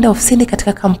kweli alienda ofisini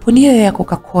katika kampuni hiyo ya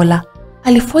Coca-Cola.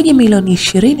 Alifoji milioni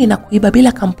 20 na kuiba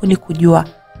bila kampuni kujua.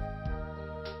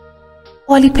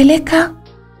 Walipeleka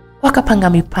wakapanga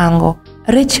mipango.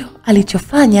 Rachel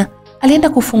alichofanya, alienda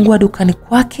kufungua dukani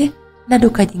kwake na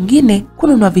duka jingine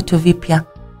kununua vitu vipya.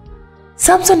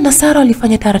 Samson na Sara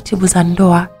walifanya taratibu za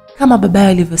ndoa kama baba yao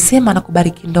alivyosema na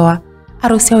kubariki ndoa.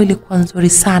 Harusi yao ilikuwa nzuri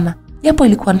sana. Japo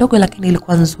ilikuwa ndogo lakini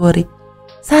ilikuwa nzuri.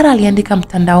 Sara aliandika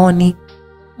mtandaoni,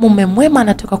 mume mwema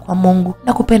anatoka kwa Mungu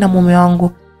na kupenda mume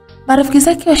wangu. Marafiki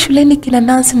zake wa shuleni kina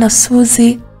Nancy na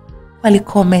Suzy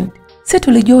walicomment, si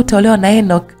tulijua utaolewa na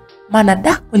Enoch, maana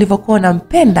da ulivyokuwa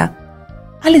unampenda.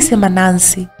 Alisema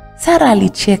Nancy. Sara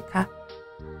alicheka.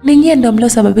 Ninyi ndio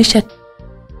mliosababisha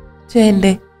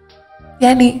twende.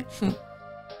 Yaani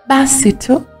basi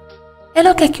tu.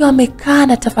 Enoch akiwa amekaa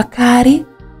na tafakari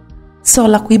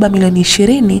swala kuiba milioni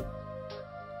 20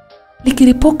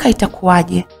 likiripuka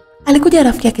itakuwaje. Alikuja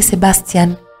rafiki yake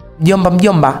Sebastian.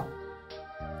 Mjomba.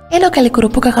 Enoch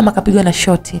alikurupuka kama kapigwa na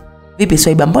shoti. Vipi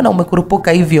Swaiba, mbona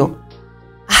umekurupuka hivyo?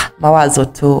 Mawazo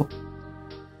tu.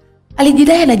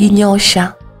 Alijidai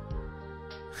anajinyosha.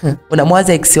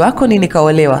 Unamwaza ex wako nini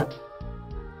kaolewa?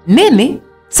 Nini?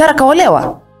 Sara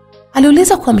kaolewa?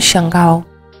 Aliuliza kwa mshangao.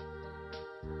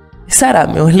 Sara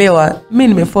ameolewa.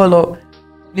 Mimi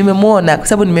nimemuona kwa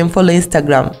sababu nimemfollow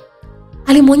Instagram.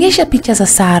 Alimuonyesha picha za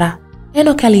Sara.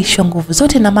 Enoch aliisha nguvu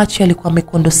zote na macho yalikuwa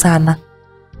mekundu sana.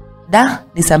 Da,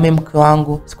 nisamehe mke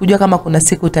wangu. Sikujua kama kuna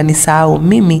siku utanisahau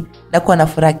mimi na kuwa na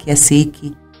furaha kiasi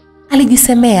hiki.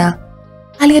 Alijisemea.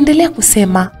 Aliendelea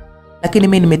kusema, lakini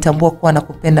mimi nimetambua kuwa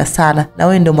nakupenda sana na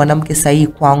wewe ndio mwanamke sahihi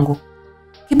kwangu.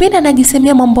 Kipindi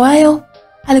anajisemea mambo hayo,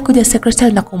 alikuja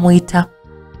secretary na kumuita.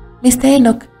 Mr.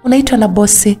 Enoch, unaitwa na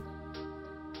bosi.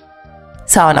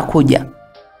 Sawa, nakuja.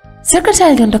 Secretary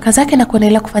aliondoka zake na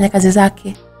kuendelea kufanya kazi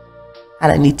zake.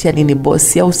 Ananitia nini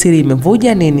bosi, au siri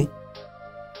imevuja nini?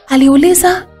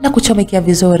 Aliuliza na kuchomekea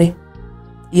vizuri.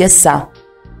 Yes sir.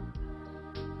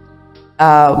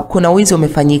 Kuna wizi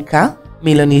umefanyika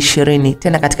milioni 20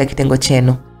 tena katika kitengo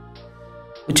chenu.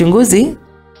 Uchunguzi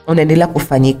unaendelea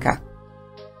kufanyika.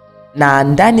 Na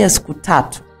ndani ya siku 3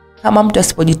 kama mtu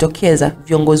asipojitokeza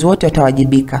viongozi wote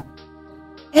watawajibika.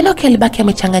 Enoch alibaki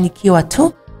amechanganyikiwa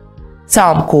tu.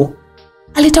 Sawa mkuu.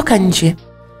 Alitoka nje.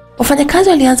 Wafanyakazi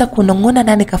walianza kunong'ona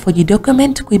nani kafoji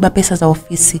document kuiba pesa za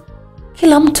ofisi.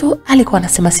 Kila mtu alikuwa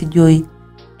anasema sijui.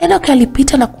 Enoch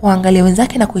alipita na kuangalia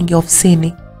wenzake na kuingia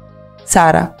ofisini.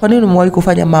 Sara, kwa nini umewahi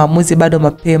kufanya maamuzi bado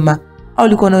mapema? Au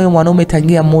ulikuwa na wewe mwanaume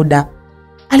tangia muda?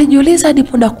 Alijiuliza hadi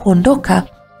muda kuondoka.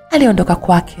 Aliondoka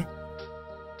kwake.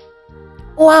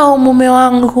 Wao, mume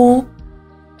wangu.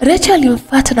 Rachel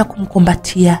alimfuata na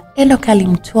kumkumbatia. Enoch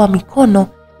alimtoa mikono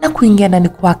na kuingia ndani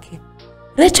kwake.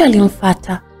 Rachel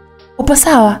alimfuata. Upo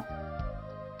sawa?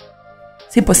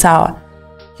 Sipo sawa.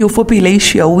 Kiufupi ile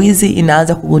issue ya wizi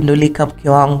inaanza kugundulika mke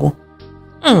wangu.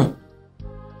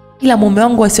 Ila mume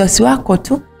wangu, wasiwasi wako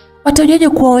tu. Watajuaje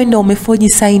kuwa wewe ndio umefoji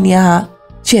saini ya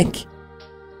cheki?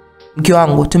 Mke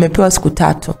wangu, tumepewa siku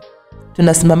 3.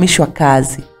 Tunasimamishwa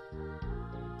kazi.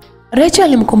 Rachel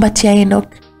alimkumbatia Enoch.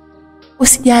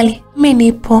 Usijali, mimi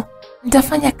nipo.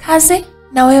 Nitafanya kazi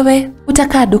na wewe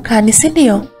utakaa dukani, si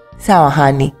ndio? Sawa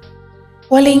hani.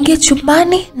 Waliingia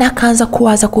chumbani na akaanza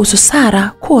kuwaza kuhusu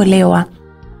Sara kuolewa.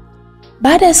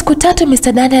 Baada ya siku 3,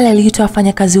 Mr. Daniel aliitwa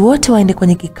wafanyakazi wote waende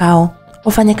kwenye kikao.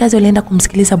 Wafanyakazi walienda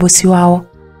kumsikiliza bosi wao.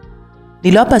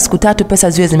 Niliwapa siku 3 pesa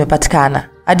ziwe zimepatikana.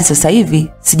 Hadi sasa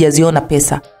hivi sijaziona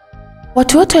pesa.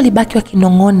 Watu wote walibaki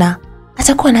wakinong'ona,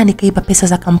 atakuwa nani kaiba pesa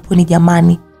za kampuni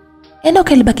jamani?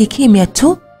 Enoch alibaki kimya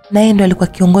tu, na yeye ndo alikuwa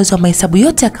kiongozi wa mahesabu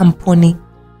yote ya kampuni.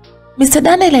 Mr.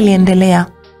 Daniel aliendelea.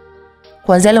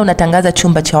 Kwanza leo unatangaza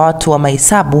chumba cha watu wa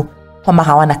mahesabu kwamba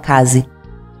hawana kazi.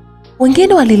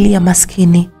 Wengine walilia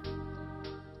maskini.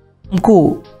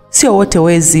 Mkuu, sio wote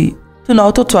wezi. Tuna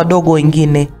watoto wadogo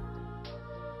wengine.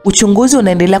 Uchunguzi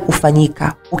unaendelea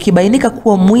kufanyika. Ukibainika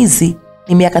kuwa mwizi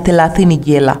ni miaka 30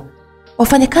 jela.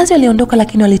 Wafanyakazi waliondoka,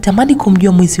 lakini walitamani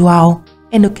kumjua mwizi wao.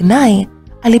 Enoch naye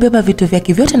alibeba vitu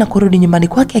vyake vyote na kurudi nyumbani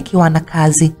kwake akiwa na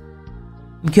kazi.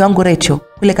 Mke wangu Rachel,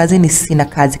 kule kazini sina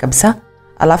kazi kabisa.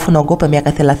 Alafu naogopa miaka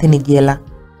 30 jela.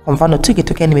 Kwa mfano tu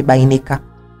ikitokea nimebainika.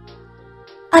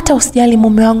 Hata usijali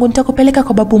mume wangu, nitakupeleka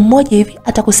kwa babu mmoja hivi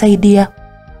atakusaidia.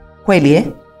 Kweli eh?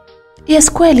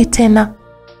 Yes, kweli tena.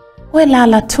 Wewe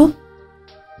lala tu.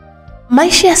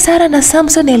 Maisha ya Sara na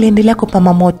Samson yaliendelea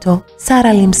kupamba moto. Sara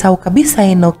alimsahau kabisa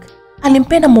Enoch.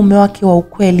 Alimpenda mume wake wa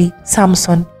ukweli,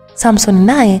 Samson. Samson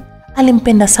naye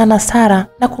alimpenda sana Sara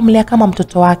na kumlea kama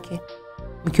mtoto wake.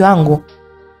 Mke wangu,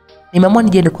 nimeamua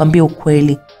nije nikwambie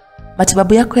ukweli.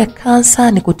 Matibabu yako ya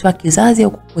kansa ni kutoa kizazi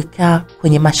au kukuweka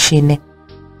kwenye mashine.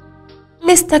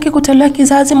 Mimi sitaki kutolewa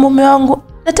kizazi mume wangu.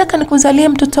 Nataka nikuzalie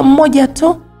mtoto mmoja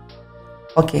tu.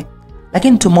 Okay.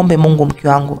 Lakini tumombe Mungu mke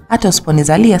wangu. Hata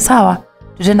usiponizalia sawa,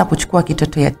 tutaenda kuchukua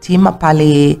kitoto yatima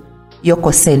pale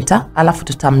Yoko Center, alafu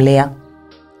tutamlea.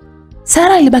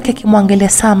 Sara ilibaki akimwangalia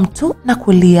Sam tu na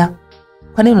kulia.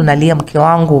 Kwa nini unalia mke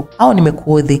wangu? Au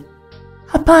nimekuudhi?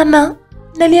 Hapana,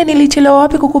 nalia nilichelewa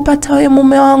wapi kukupata wewe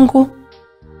mume wangu?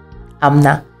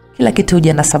 Amna, kila kitu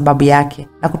huja na sababu yake.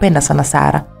 Nakupenda sana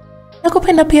Sara.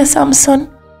 Nakupenda pia Samson.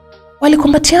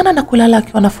 Walikumbatiana na kulala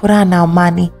wakiwa na furaha na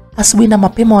amani. Asubuhi na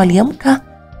mapema waliamka.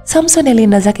 Samson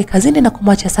alienda zake kazini na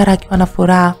kumwacha Sara akiwa na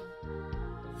furaha.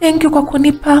 Thank you kwa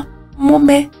kunipa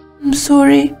mume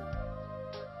mzuri.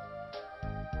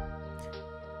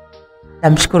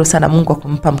 Namshukuru sana Mungu kwa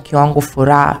kumpa mke wangu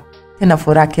furaha. Tena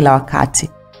furaha kila wakati.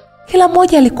 Kila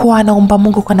mmoja alikuwa anaomba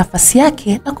Mungu kwa nafasi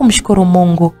yake na kumshukuru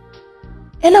Mungu.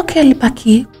 Enoch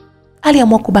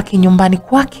aliamua kubaki nyumbani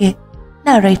kwake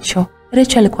na Rachel.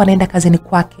 Rachel alikuwa anaenda kazini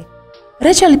kwake.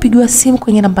 Rachel alipigiwa simu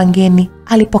kwenye namba ngeni.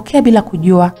 Alipokea bila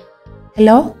kujua.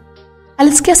 Hello?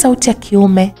 Alisikia sauti ya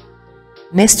kiume.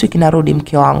 Next week narudi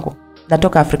mke wangu.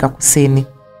 Natoka Afrika Kusini.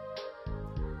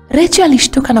 Rachel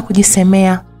alishtuka na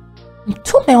kujisemea,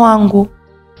 mtume wangu.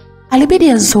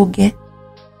 Alibidi azuge.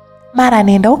 Mara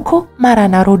anaenda huko, mara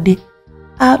anarudi.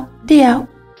 Dear.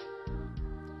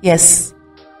 Yes.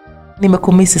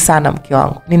 Nimekumisi sana mke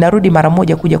wangu. Ninarudi mara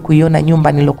moja kuja kuiona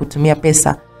nyumba nilokutumia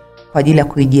pesa kwa ajili ya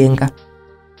kuijenga.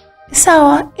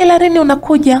 Sawa, ila lini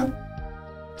unakuja?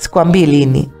 Sikwambii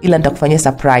lini, ila nitakufanyia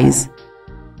surprise.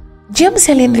 James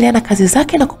aliendelea na kazi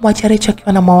zake na kumwacha Rachel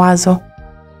akiwa na mawazo.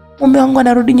 Mume wangu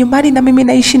anarudi nyumbani na mimi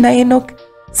naishi na Enoch.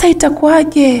 Sasa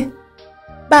itakuwaje?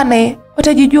 Bana,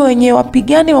 watajijua wenyewe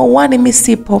wapigane wauane mimi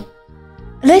sipo.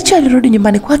 Rachel alirudi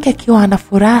nyumbani kwake akiwa ana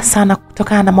furaha sana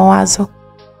kutokana na mawazo.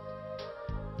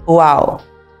 Wow,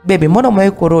 baby, mbona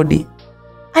umewahi kurudi?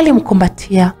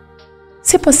 Alimkumbatia.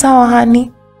 Sipo sawa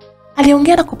hani.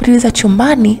 Aliongea na kupitiliza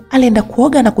chumbani. Alienda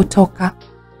kuoga na kutoka.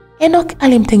 Enoch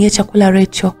alimtengea chakula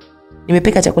Rachel.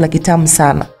 Nimepika chakula kitamu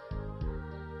sana.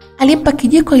 Alimpa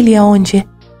kijiko ili aonje.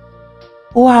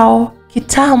 Wow,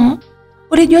 kitamu.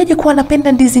 Ulijuaje kuwa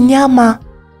napenda ndizi nyama?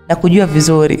 Nakujua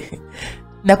vizuri.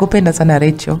 Nakupenda sana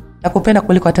Rachel. Nakupenda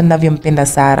kuliko hata ninavyompenda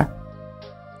Sara.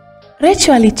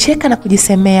 Rachel alicheka na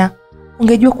kujisemea,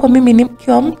 ungejua kuwa mimi ni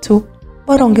mke wa mtu,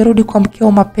 bora ungerudi kwa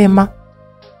mkeo mapema.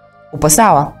 Upo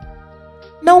sawa?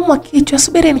 Naumwa kichwa,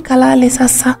 subiri nikalale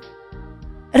sasa.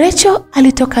 Rachel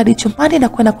alitoka hadi chumbani na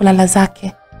kwenda kulala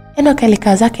zake. Enoch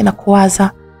alikaa zake na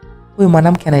kuwaza, huyu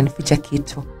mwanamke ananificha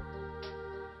kitu.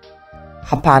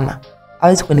 Hapana,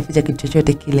 hawezi kunificha kitu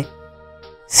chochote kile.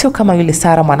 Sio kama yule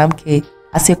Sara, mwanamke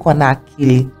asiyekuwa na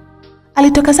akili.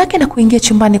 Alitoka zake na kuingia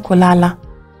chumbani kulala.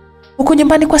 Huko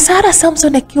nyumbani kwa Sara,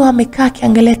 Samson akiwa amekaa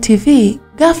akiangalia TV,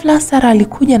 ghafla Sara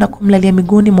alikuja na kumlalia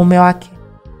miguuni mume wake.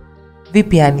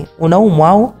 Vipi yani, unaumwa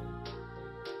au?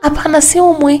 Hapana,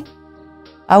 siumwi.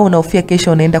 Au unahofia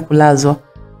kesho unaenda kulazwa?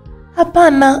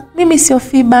 Hapana, mimi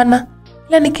siofii bana.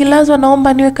 Ila nikilazwa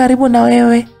naomba niwe karibu na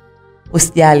wewe.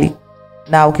 Usijali.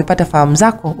 Na ukipata fahamu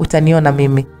zako utaniona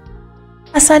mimi.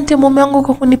 Asante mume wangu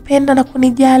kwa kunipenda na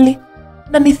kunijali.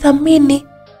 Na nithamini.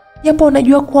 Japo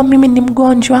unajua kuwa mimi ni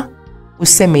mgonjwa.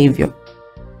 Useme hivyo.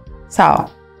 Sawa.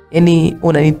 Yaani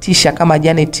unanitisha kama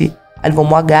Janet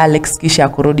alivyomwaga Alex kisha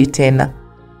akurudi tena.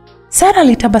 Sara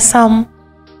alitabasamu.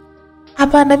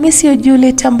 Hapana, mimi sio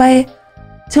Juliet ambaye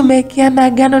tumekiana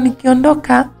agano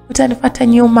nikiondoka utanifuata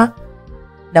nyuma.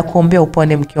 Na kuombea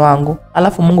upone mke wangu.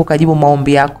 Alafu Mungu kajibu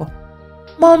maombi yako.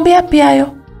 Maombi yapi hayo?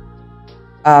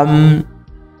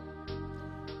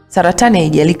 Saratani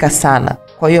haijalika sana.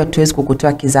 Kwa hiyo hatuwezi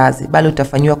kukutoa kizazi, bali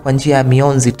utafanywa kwa njia ya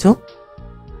mionzi tu.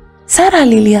 Sara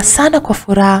alilia sana kwa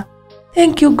furaha.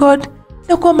 Thank you God.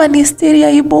 Nakuomba nistiri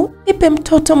aibu. Nipe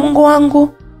mtoto Mungu wangu.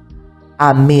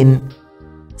 Amen.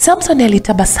 Samson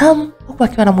alitabasamu huku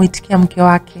akiwa anamuitikia mke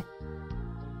wake.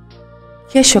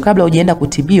 Kesho kabla hujaenda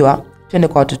kutibiwa, twende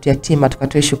kwa watoto yatima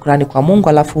tukatoe shukrani kwa Mungu,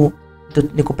 alafu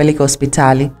nikupeleke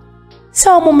hospitali.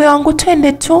 Sawa mume wangu,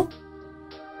 twende tu.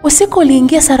 Usiku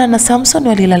uliingia, Sara na Samson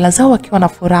walilala zao wakiwa na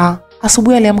furaha.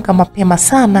 Asubuhi aliamka mapema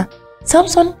sana.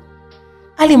 Samson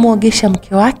alimuogesha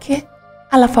mke wake,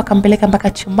 alafu akampeleka mpaka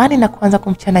chumbani na kuanza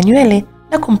kumchana nywele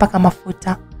na kumpaka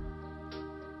mafuta.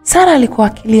 Sara alikuwa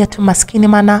akilia tu maskini,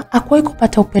 maana hakuwahi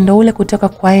kupata upendo ule kutoka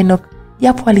kwa Enoch,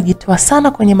 japo alijitoa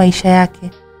sana kwenye maisha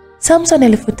yake. Samson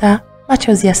alifuta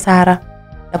machozi ya Sara.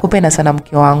 Nakupenda sana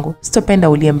mke wangu, sitopenda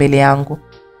ulie mbele yangu.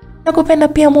 Nakupenda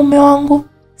pia mume wangu,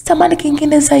 sitamani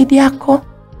kingine zaidi yako.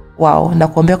 Wow,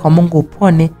 nakuombea kwa Mungu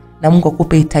upone na Mungu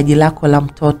akupe hitaji lako la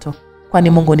mtoto, kwani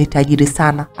Mungu ni tajiri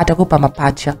sana, atakupa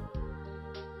mapacha.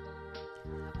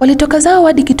 Walitoka zao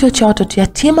hadi kituo cha watoto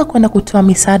yatima kwenda kutoa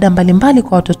misaada mbalimbali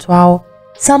kwa watoto wao.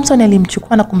 Samson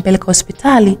alimchukua na kumpeleka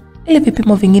hospitali ili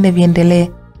vipimo vingine viendelee.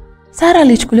 Sara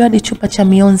alichukuliwa hadi chumba cha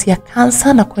mionzi ya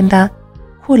kansa na kwenda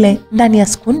kule ndani ya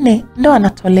siku 4 ndo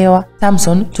anatolewa.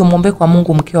 Samson, tumuombe kwa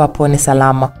Mungu mkeo apone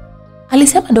salama,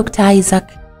 alisema Dr. Isaac.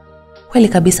 Kweli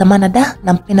kabisa, maana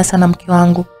nampenda sana mke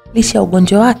wangu. Licha ya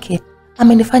ugonjwa wake,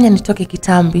 amenifanya nitoke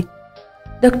kitambi.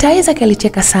 Dr. Isaac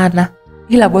alicheka sana.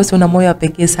 Ila bosi, una moyo wa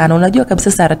pekee sana. Unajua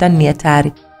kabisa saratani ni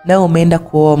hatari. Leo umeenda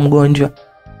kuoa mgonjwa.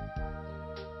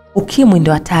 Ukimwi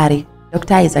ndio hatari.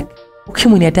 Dr. Isaac,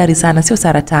 ukimwi ni hatari sana, sio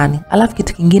saratani. Alafu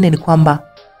kitu kingine ni kwamba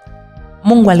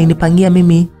Mungu alinipangia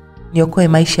mimi niokoe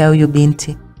maisha ya huyu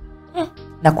binti.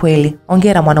 Na kweli,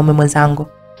 hongera mwanaume mwenzangu.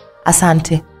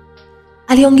 Asante.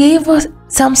 Aliongea hivyo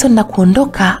Samson na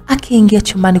kuondoka, akiingia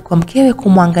chumbani kwa mkewe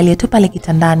kumwangalia tu pale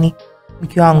kitandani.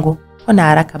 Mke wangu, ona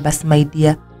haraka basi my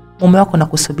dear. Mume wako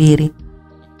nakusubiri.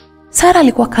 Sara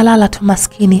alikuwa kalala tu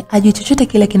maskini, ajui chochote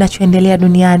kile kinachoendelea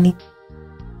duniani.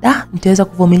 Nitaweza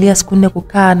kuvumilia siku 4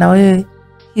 kukaa na wewe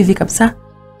hivi kabisa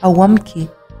au amki?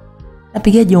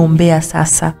 Napigaje umbea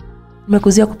sasa?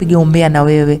 Nimekuzia kupiga umbea na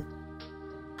wewe.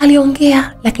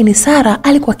 Aliongea, lakini Sara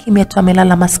alikuwa kimya tu,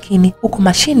 amelala maskini, huku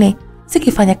mashine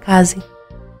zikifanya kazi.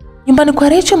 Nyumbani kwa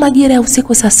Rachel majira ya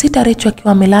usiku saa 6, Rachel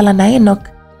akiwa amelala na Enoch.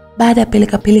 Baada ya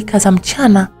pilika za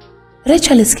mchana,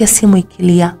 Rachel alisikia simu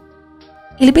ikilia.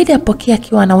 Ilibidi apokee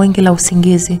akiwa na wengi la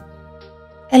usingizi.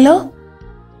 Hello?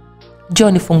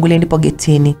 John, fungulie, nipo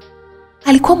getini.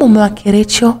 Alikuwa mume wake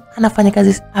Rachel, anafanya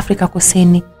kazi Afrika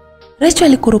Kusini. Rachel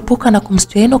alikurupuka na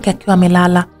kumstua Enoch akiwa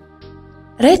amelala.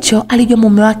 Rachel alijua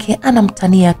mume wake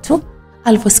anamtania tu.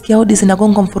 Aliposikia hodi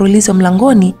zinagonga mfululizo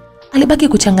mlangoni, alibaki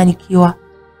kuchanganyikiwa.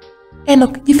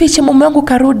 Enoch, jifiche, mume wangu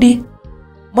karudi.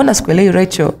 Mbona sikuelewi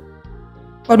Rachel?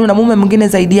 Kwani una mume mwingine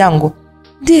zaidi yangu?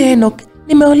 Ndiyo Enoch,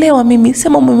 nimeolewa mimi,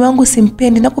 sema mume wangu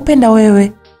simpendi, nakupenda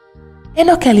wewe.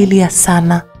 Enoch alilia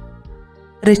sana.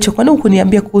 Rachel, kwani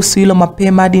hukuniambia kuhusu hilo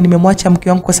mapema hadi nimemwacha mke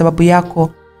wangu kwa sababu yako?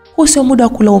 Huu sio muda wa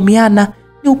kulaumiana,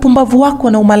 ni upumbavu wako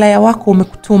na umalaya wako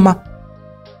umekutuma.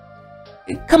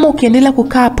 Kama ukiendelea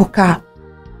kukaa hapo kaa.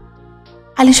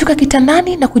 Alishuka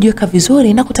kitandani na kujiweka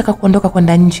vizuri na kutaka kuondoka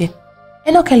kwenda nje.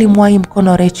 Enoch alimwahi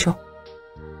mkono Rachel.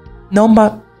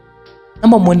 Naomba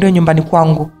muende nyumbani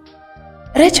kwangu.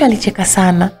 Rachel alicheka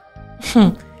sana.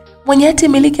 Mwenye hati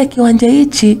miliki ya kiwanja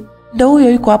hichi Ndio huyo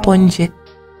yuko hapo nje.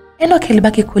 Enoch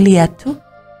alibaki kulia tu.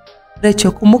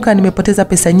 Rachel, kumbuka nimepoteza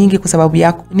pesa nyingi kwa sababu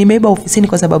yako. Nimeiba ofisini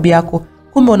kwa sababu yako.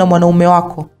 Kumbe una mwanaume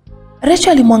wako.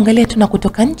 Rachel alimwangalia tu na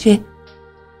kutoka nje.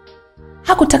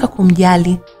 Hakutaka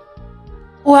kumjali.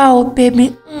 Wow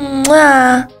baby.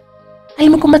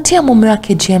 Alimkumbatia mume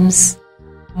wake James.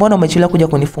 Mbona umechelewa kuja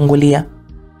kunifungulia?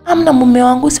 Amna mume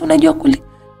wangu, si unajua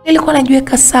nilikuwa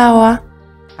najiweka sawa.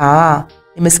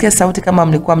 Nimesikia sauti kama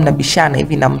mlikuwa mnabishana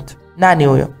hivi na mtu. Nani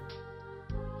huyo?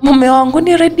 Mume wangu,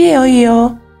 ni redio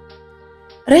hiyo.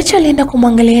 Rachel alienda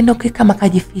kumwangalia Enoch kama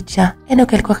kajificha.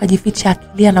 Enoch alikuwa kajificha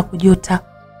akilia na kujuta.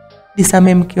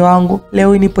 Nisamehe mke wangu,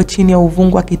 leo nipo chini ya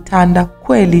uvungu wa kitanda.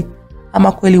 Kweli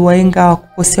ama kweli wahenga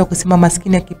wakukosea kusema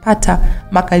maskini akipata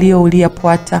makalio ulia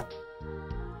pwata.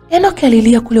 Enoch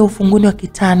alilia kule uvunguni wa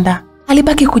kitanda.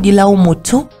 Alibaki kujilaumu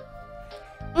tu.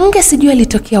 Nge sijui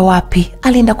alitokea wapi.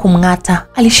 Alienda kumngata.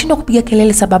 Alishindwa kupiga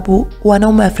kelele sababu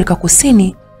wanaume wa Afrika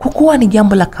Kusini kukua ni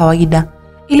jambo la kawaida.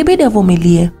 Ilibidi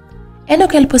avumilie.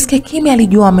 Enoch aliposikia kimya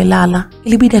alijua amelala.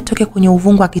 Ilibidi atoke kwenye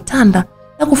uvungu wa kitanda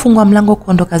na kufungua mlango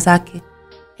kuondoka zake.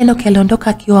 Enoch aliondoka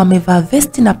akiwa amevaa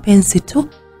vesti na pensi tu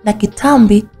na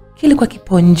kitambi kilikuwa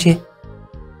kipo nje.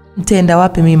 Nitaenda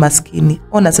wapi mimi maskini?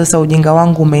 Ona sasa ujinga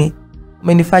wangu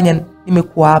umenifanya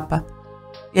nimekuwa hapa.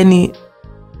 Yaani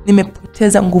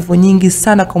nimepoteza nguvu nyingi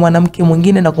sana kwa mwanamke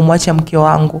mwingine na kumwacha mke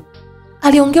wangu.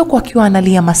 Aliongea kwa akiwa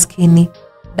analia maskini.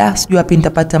 Sijui wapi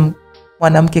nitapata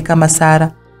mwanamke kama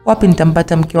Sara. Wapi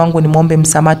nitampata mke wangu nimwombe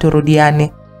msamaha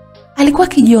turudiane. Alikuwa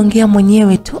akijiongea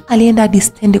mwenyewe tu. Alienda hadi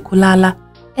stendi kulala.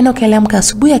 Enoch aliamka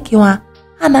asubuhi akiwa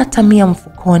hana hata 100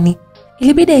 mfukoni.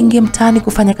 Ilibidi aingie mtaani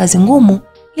kufanya kazi ngumu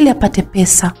ili apate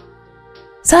pesa.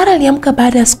 Sara aliamka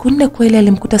baada ya siku 4 kweli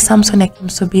alimkuta Samson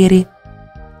akimsubiri.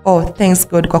 Thanks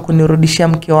God kwa kunirudishia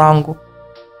mke wangu.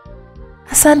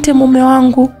 Asante mume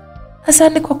wangu.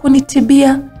 Asante kwa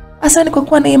kunitibia. Asante kwa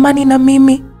kuwa na imani na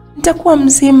mimi. Nitakuwa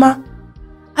mzima.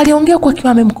 Aliongea kwa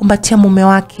akiwa amemkumbatia mume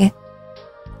wake.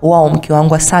 Mke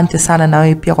wangu, asante sana na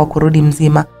wewe pia kwa kurudi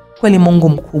mzima. Kweli Mungu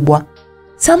mkubwa.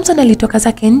 Samson alitoka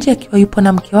zake nje akiwa yupo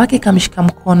na mke wake kamshika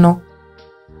mkono.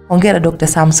 Hongera Dr.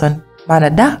 Samson.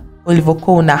 Maana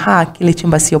ulivyokuwa unahaa kile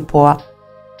chumba sio poa.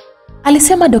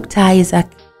 Alisema Dr. Isaac.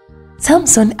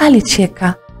 Samson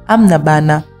alicheka. Amna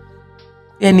bana.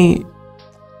 Yaani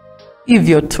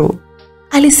hivyo tu.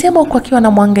 Alisema huku akiwa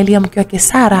anamwangalia mke wake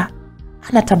Sara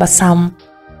anatabasamu.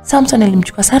 Samson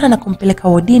alimchukua Sara na kumpeleka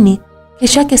wodini.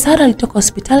 Kesho yake Sara alitoka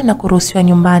hospitali na kuruhusiwa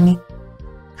nyumbani.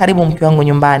 Karibu mke wangu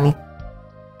nyumbani.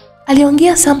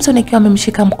 Aliongea Samson akiwa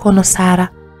amemshika mkono Sara.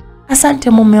 Asante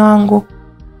mume wangu.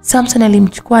 Samson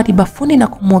alimchukua hadi bafuni na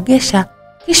kumwogesha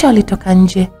kisha walitoka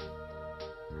nje.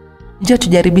 Njoo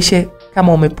tujaribishe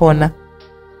kama umepona.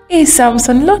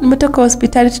 Samson, leo nimetoka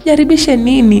hospitali, tujaribishe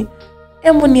nini?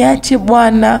 Hebu niache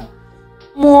bwana.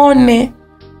 Muone.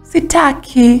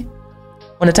 Sitaki.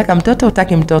 Unataka mtoto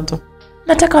utaki mtoto?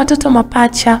 Nataka watoto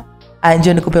mapacha.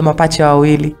 Njoo nikupe mapacha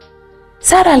wawili.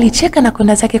 Sara alicheka na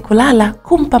kwenda zake kulala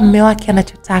kumpa mume wake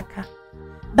anachotaka.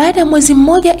 Baada ya mwezi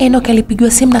mmoja Enoch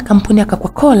alipigiwa simu na kampuni ya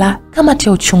Coca-Cola kama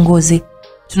ya uchunguzi.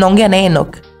 Tunaongea na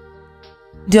Enoch.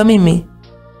 Ndio mimi.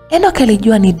 Enoch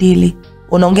alijua ni dili.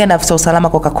 Unaongea na afisa usalama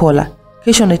Coca-Cola.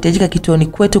 Kesho unahitajika kituoni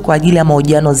kwetu kwa ajili ya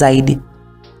mahojiano zaidi.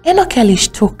 Enoch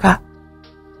alishtuka.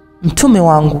 Mtume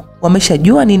wangu,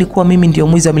 wameshajua nini kuwa mimi ndio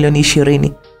mwizi wa milioni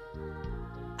 20?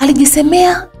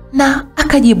 Alijisemea na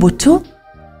akajibu tu,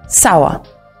 sawa.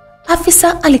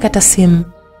 Afisa alikata simu.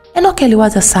 Enoch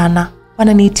aliwaza sana.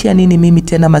 Wananiitia nini mimi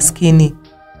tena maskini?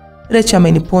 Rachel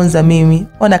ameniponza mimi.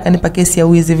 Ona kanipa kesi ya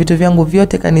wizi, vitu vyangu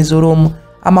vyote kanizurumu.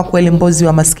 Ama kweli mbozi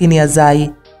wa maskini ya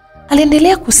zai.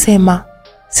 Aliendelea kusema,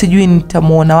 sijui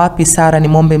nitamuona wapi Sara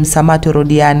nimwombe msamaha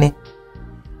turudiane.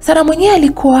 Sara mwenyewe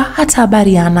alikuwa hata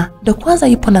habari hana. Ndio kwanza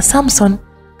yupo na Samson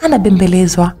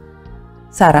anabembelezwa.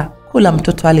 Sara, kula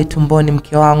mtoto ale tumboni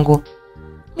mke wangu.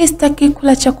 Mimi sitaki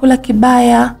kula chakula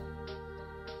kibaya.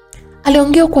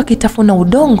 Aliongea kwa kitafuna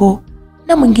udongo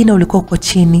na mwingine ulikuwa uko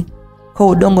chini. Kwa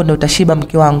udongo ndio utashiba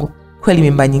mke wangu. Kweli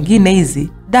mimba nyingine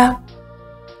hizi.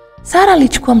 Sara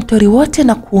alichukua mtori wote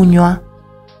na kunywa.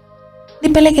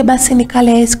 Nipeleke basi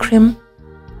nikale ice cream.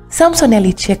 Samson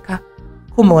alicheka.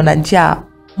 Kumbe una njaa,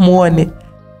 muone.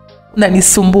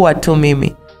 Unanisumbua tu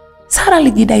mimi. Sara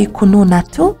alijidai kununa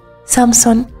tu.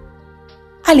 Samson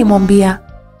alimwambia,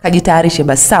 kajitayarishe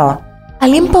basi sawa.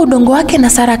 Alimpa udongo wake na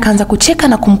Sara akaanza kucheka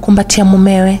na kumkumbatia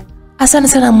mumewe. Asante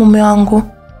sana mume wangu.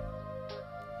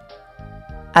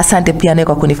 Asante pia nawe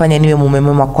kwa kunifanya niwe mume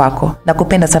mwema kwako.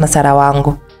 Nakupenda sana Sara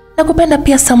wangu. Nakupenda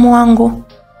pia Samu wangu.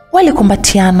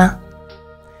 Walikumbatiana.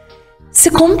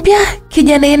 Siku mpya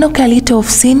kijana Enoch aliitwa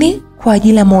ofisini kwa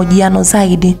ajili ya mahojiano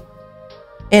zaidi.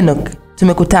 Enoch,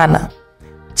 tumekutana.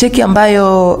 Cheki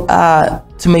ambayo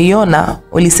tumeiona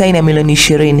ulisaini ya milioni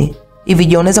 20. Hivi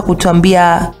je, unaweza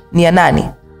kutuambia ni ya nani?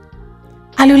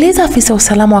 Aliuliza afisa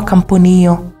usalama wa kampuni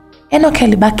hiyo. Enoch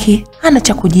alibaki hana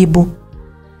cha kujibu.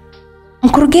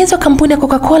 Mkurugenzi wa kampuni ya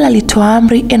Coca-Cola alitoa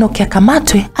amri Enoch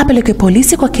akamatwe apelekwe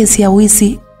polisi kwa kesi ya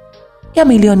wizi ya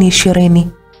milioni 20.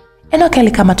 Enoch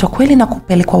alikamatwa kweli na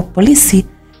kupelekwa polisi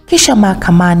kisha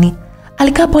mahakamani.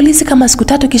 Alikaa polisi kama siku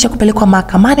 3 kisha kupelekwa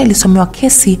mahakamani. Alisomewa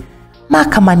kesi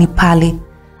mahakamani pale.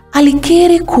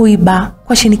 Alikiri kuiba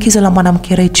kwa shinikizo la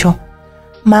mwanamke Rachel.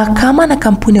 Mahakama na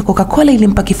kampuni ya Coca-Cola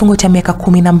ilimpa kifungo cha miaka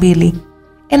 12.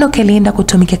 Enoch alienda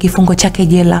kutumikia kifungo chake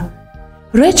jela.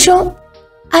 Rachel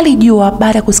alijua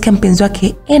baada ya kusikia mpenzi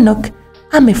wake Enoch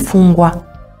amefungwa.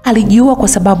 Alijua kwa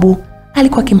sababu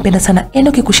alikuwa akimpenda sana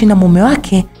Enoch kushinda mume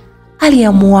wake,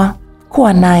 aliamua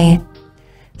kuwa naye.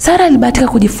 Sarah alibahatika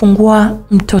kujifungua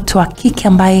mtoto wa kike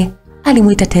ambaye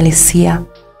alimuita Telesia.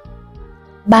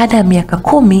 Baada ya miaka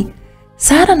 10,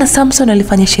 Sarah na Samson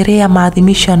walifanya sherehe ya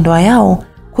maadhimisho ya ndoa yao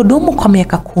kudumu kwa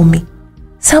miaka 10.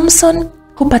 Samson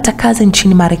kupata kazi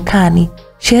nchini Marekani.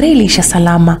 Sherehe iliisha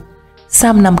salama.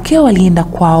 Sam na mkeo walienda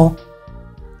kwao.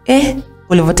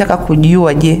 Ulivyotaka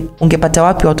kujua je, ungepata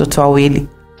wapi watoto wawili?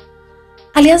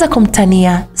 Alianza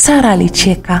kumtania. Sarah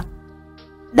alicheka.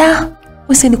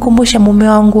 Usinikumbushe mume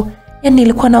wangu. Yaani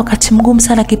nilikuwa na wakati mgumu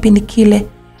sana kipindi kile.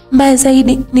 Mbaya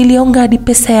zaidi nilionga hadi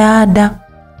pesa ya ada.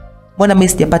 Mbona mimi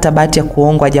sijapata bahati ya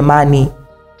kuongwa jamani?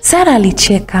 Sarah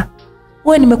alicheka.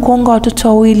 Wewe nimekuonga watoto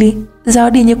wawili.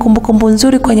 Zawadi yenye kumbukumbu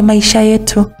nzuri kwenye maisha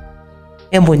yetu.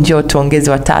 Hebu njoo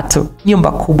tuongeze 3.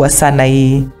 Nyumba kubwa sana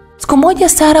hii. Siku moja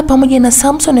Sarah pamoja na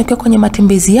Samson wakiwa kwenye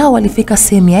matembezi yao walifika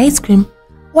sehemu ya ice cream.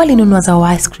 Walinunua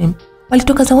zao ice cream.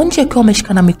 Walitoka za nje wakiwa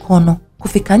wameshikana mikono.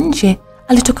 Kufika nje,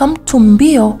 alitoka mtu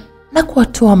mbio na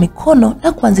kuwatoa mikono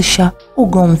na kuanzisha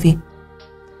ugomvi.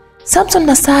 Samson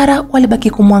na Sarah walibaki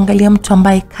kumwangalia mtu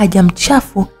ambaye kaja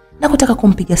mchafu na kutaka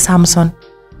kumpiga Samson.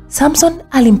 Samson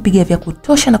alimpiga vya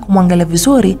kutosha na kumwangalia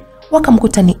vizuri.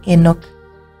 Wakamkuta ni Enoch.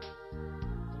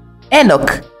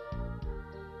 Enoch,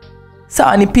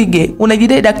 sawa nipige,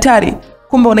 unajidai daktari,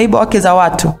 kumbe unaiba wake za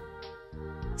watu.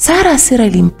 Sarah hasira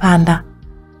ilimpanda.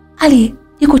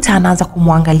 Alijikuta anaanza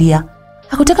kumwangalia.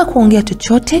 Hakutaka kuongea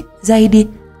chochote zaidi.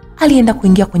 Alienda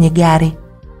kuingia kwenye gari.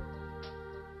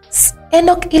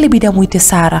 Enoch ilibidi amuite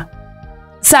Sarah.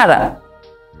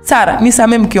 Sarah,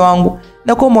 nisamehe mke wangu.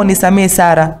 Nakuomba unisamehe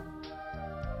Sarah.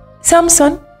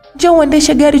 Samson, njoo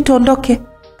uendeshe gari tuondoke.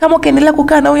 Kama ukiendelea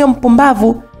kukaa na huyo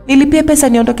mpumbavu, nilipie pesa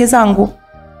niondoke zangu.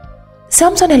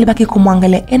 Samson alibaki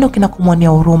kumwangalia Enoch na kumwonea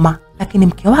huruma, lakini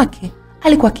mke wake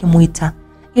alikuwa akimuita.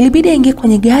 Ilibidi aingie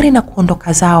kwenye gari na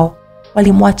kuondoka zao.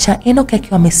 Walimwacha Enoch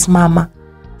akiwa amesimama.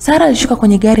 Sarah alishuka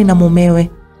kwenye gari na mumewe.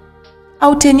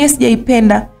 Yenyewe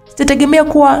sijaipenda. Sitategemea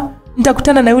kuwa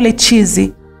nitakutana na yule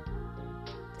chizi.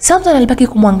 Samson alibaki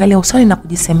kumwangalia usoni na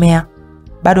kujisemea.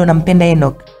 Bado nampenda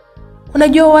Enoch.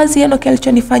 Unajua wazi Enoch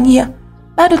alichonifanyia.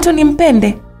 Bado tu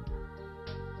nimpende.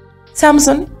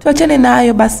 Samson, tuachane na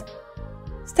hayo basi.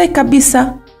 Sitaki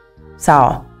kabisa.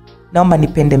 Sawa, naomba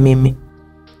nipende mimi.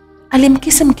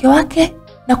 Alimkisi mke wake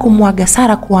na kumwaga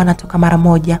Sarah kuwa anatoka mara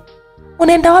moja.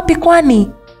 Unaenda wapi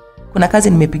kwani? Kuna kazi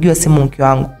nimepigiwa simu mke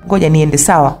wangu. Ngoja niende.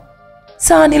 Sawa,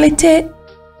 niletee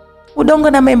udongo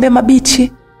na maembe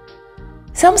mabichi.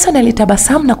 Samson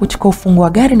alitabasamu na kuchukua ufunguo wa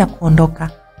gari na kuondoka.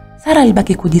 Sarah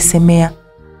alibaki kujisemea.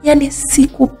 Yaani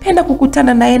sikupenda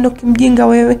kukutana na Enoch mjinga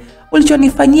wewe.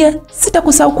 Ulichonifanyia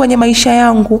sitakusahau kwenye maisha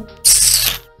yangu.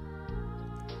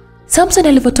 Samson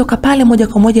alivyotoka pale moja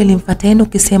kwa moja alimfuata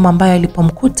Enoch sehemu ambayo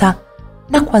alipomkuta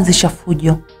na kuanzisha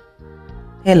fujo.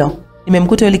 Hello,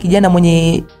 nimemkuta yule kijana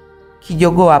mwenye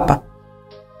kijogoo hapa.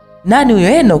 Nani huyo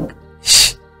Enoch?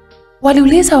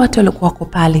 Waliuliza watu waliokuwa wako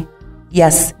pale.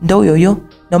 Yes, ndo huyo.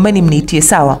 Naomba mniitie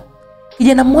sawa.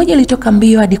 Kijana mmoja alitoka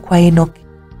mbio hadi kwa Enoch.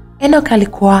 Enoch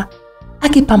alikuwa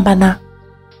akipambana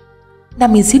na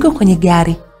mizigo kwenye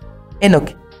gari. Enoch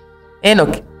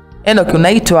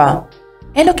unaitwa?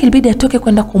 Enoch ilibidi atoke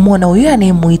kwenda kumuona huyo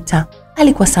anayemuita.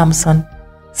 Alikuwa Samson.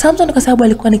 Samson kwa sababu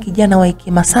alikuwa ni kijana wa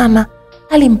hekima sana,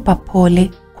 alimpa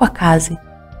pole kwa kazi.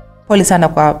 Pole sana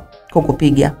kwa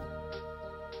kukupiga.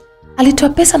 Alitoa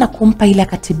pesa na kumpa ili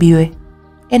akatibiwe.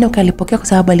 Enoch alipokea kwa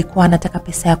sababu alikuwa anataka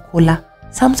pesa ya kula.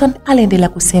 Samson aliendelea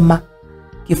kusema,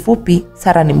 kifupi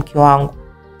Sarah ni mke wangu.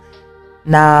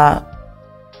 Na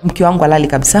mke wangu halali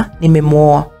kabisa,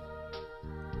 nimemuoa.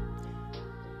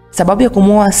 Sababu ya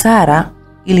kumuoa Sarah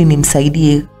ili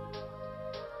nimsaidie.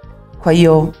 Kwa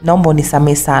hiyo naomba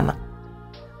unisamehe sana.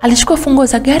 Alichukua funguo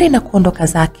za gari na kuondoka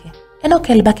zake. Enoch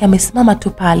alibaki amesimama tu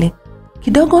pale.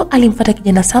 Kidogo alimfuata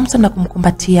kijana Samson na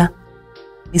kumkumbatia.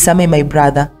 Nisamehe my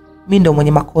brother, mimi ndo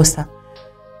mwenye makosa.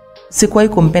 Sikuwahi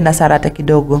kumpenda Sara hata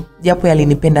kidogo, japo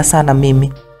alinipenda sana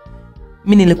mimi.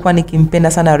 Mimi nilikuwa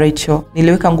nikimpenda sana Rachel,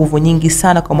 niliweka nguvu nyingi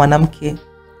sana kwa mwanamke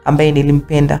ambaye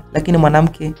nilimpenda, lakini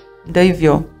mwanamke ndio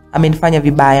hivyo amenifanya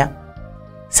vibaya.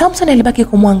 Samson alibaki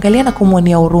kumwangalia na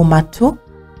kumwonea huruma tu.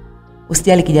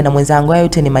 Usijali kijana mwenzangu, hayo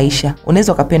yote ni maisha.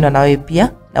 Unaweza ukapendwa na wewe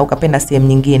pia na ukapenda sehemu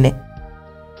nyingine.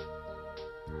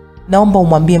 Naomba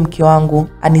umwambie mke wangu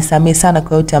anisamehe sana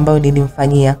kwa yote ambayo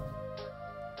nilimfanyia.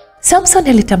 Samson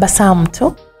alitabasamu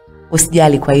tu.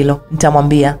 Usijali kwa hilo,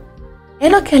 nitamwambia.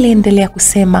 Enoch aliendelea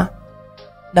kusema,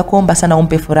 na kuomba sana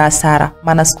umpe furaha Sara,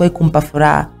 maana sikuwahi kumpa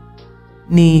furaha.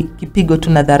 Ni kipigo tu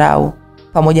na dharau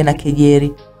pamoja na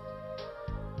kejeri.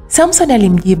 Samson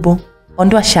alimjibu,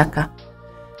 ondoa shaka.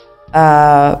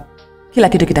 Kila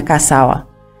kitu kitakaa sawa.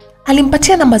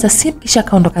 Alimpatia namba za simu kisha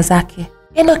kaondoka zake.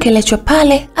 Enoch aliachwa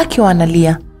pale akiwa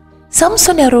analia.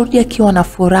 Samson arudi akiwa na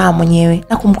furaha mwenyewe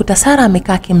na kumkuta Sara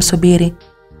amekaa akimsubiri.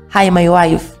 Hi my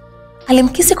wife.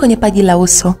 Alimkisi kwenye paji la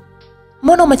uso.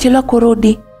 Mbona umechelewa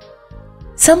kurudi?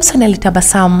 Samson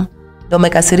alitabasamu. Ndio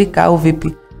umekasirika au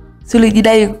vipi? Si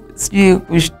ulijidai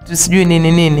sijui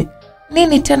nini?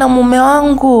 Nini tena mume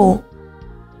wangu?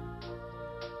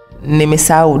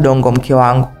 Nimesahau udongo mke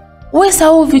wangu. Wewe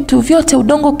sahau vitu vyote,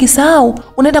 udongo ukisahau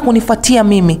unaenda kunifuatia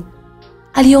mimi.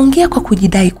 Aliongea kwa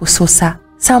kujidai kususa.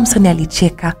 Samson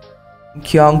alicheka.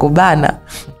 Mke wangu bana.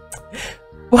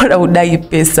 Bora udai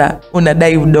pesa,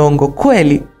 unadai udongo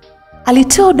kweli.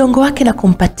 Alitoa udongo wake na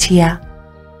kumpatia.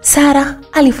 Sara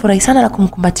alifurahi sana na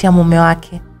kumkumbatia mume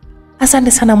wake.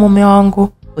 Asante sana mume wangu.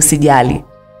 Usijali.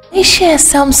 Maisha ya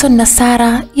Samson na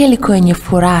Sara yalikuwa yenye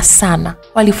furaha sana.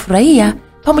 Walifurahia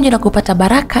pamoja na kupata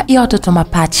baraka ya watoto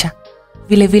mapacha.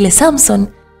 Vile vile Samson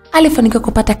alifanikiwa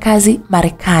kupata kazi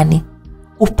Marekani.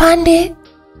 Upande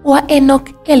wa Enoch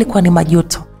alikuwa ni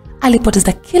majuto.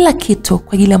 Alipoteza kila kitu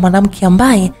kwa ajili ya mwanamke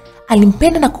ambaye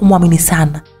alimpenda na kumwamini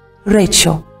sana,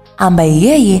 Rachel, ambaye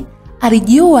yeye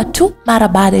alijiua tu mara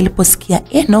baada aliposikia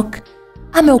Enoch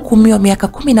amehukumiwa miaka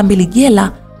 12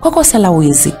 jela kwa kosa la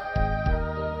wizi.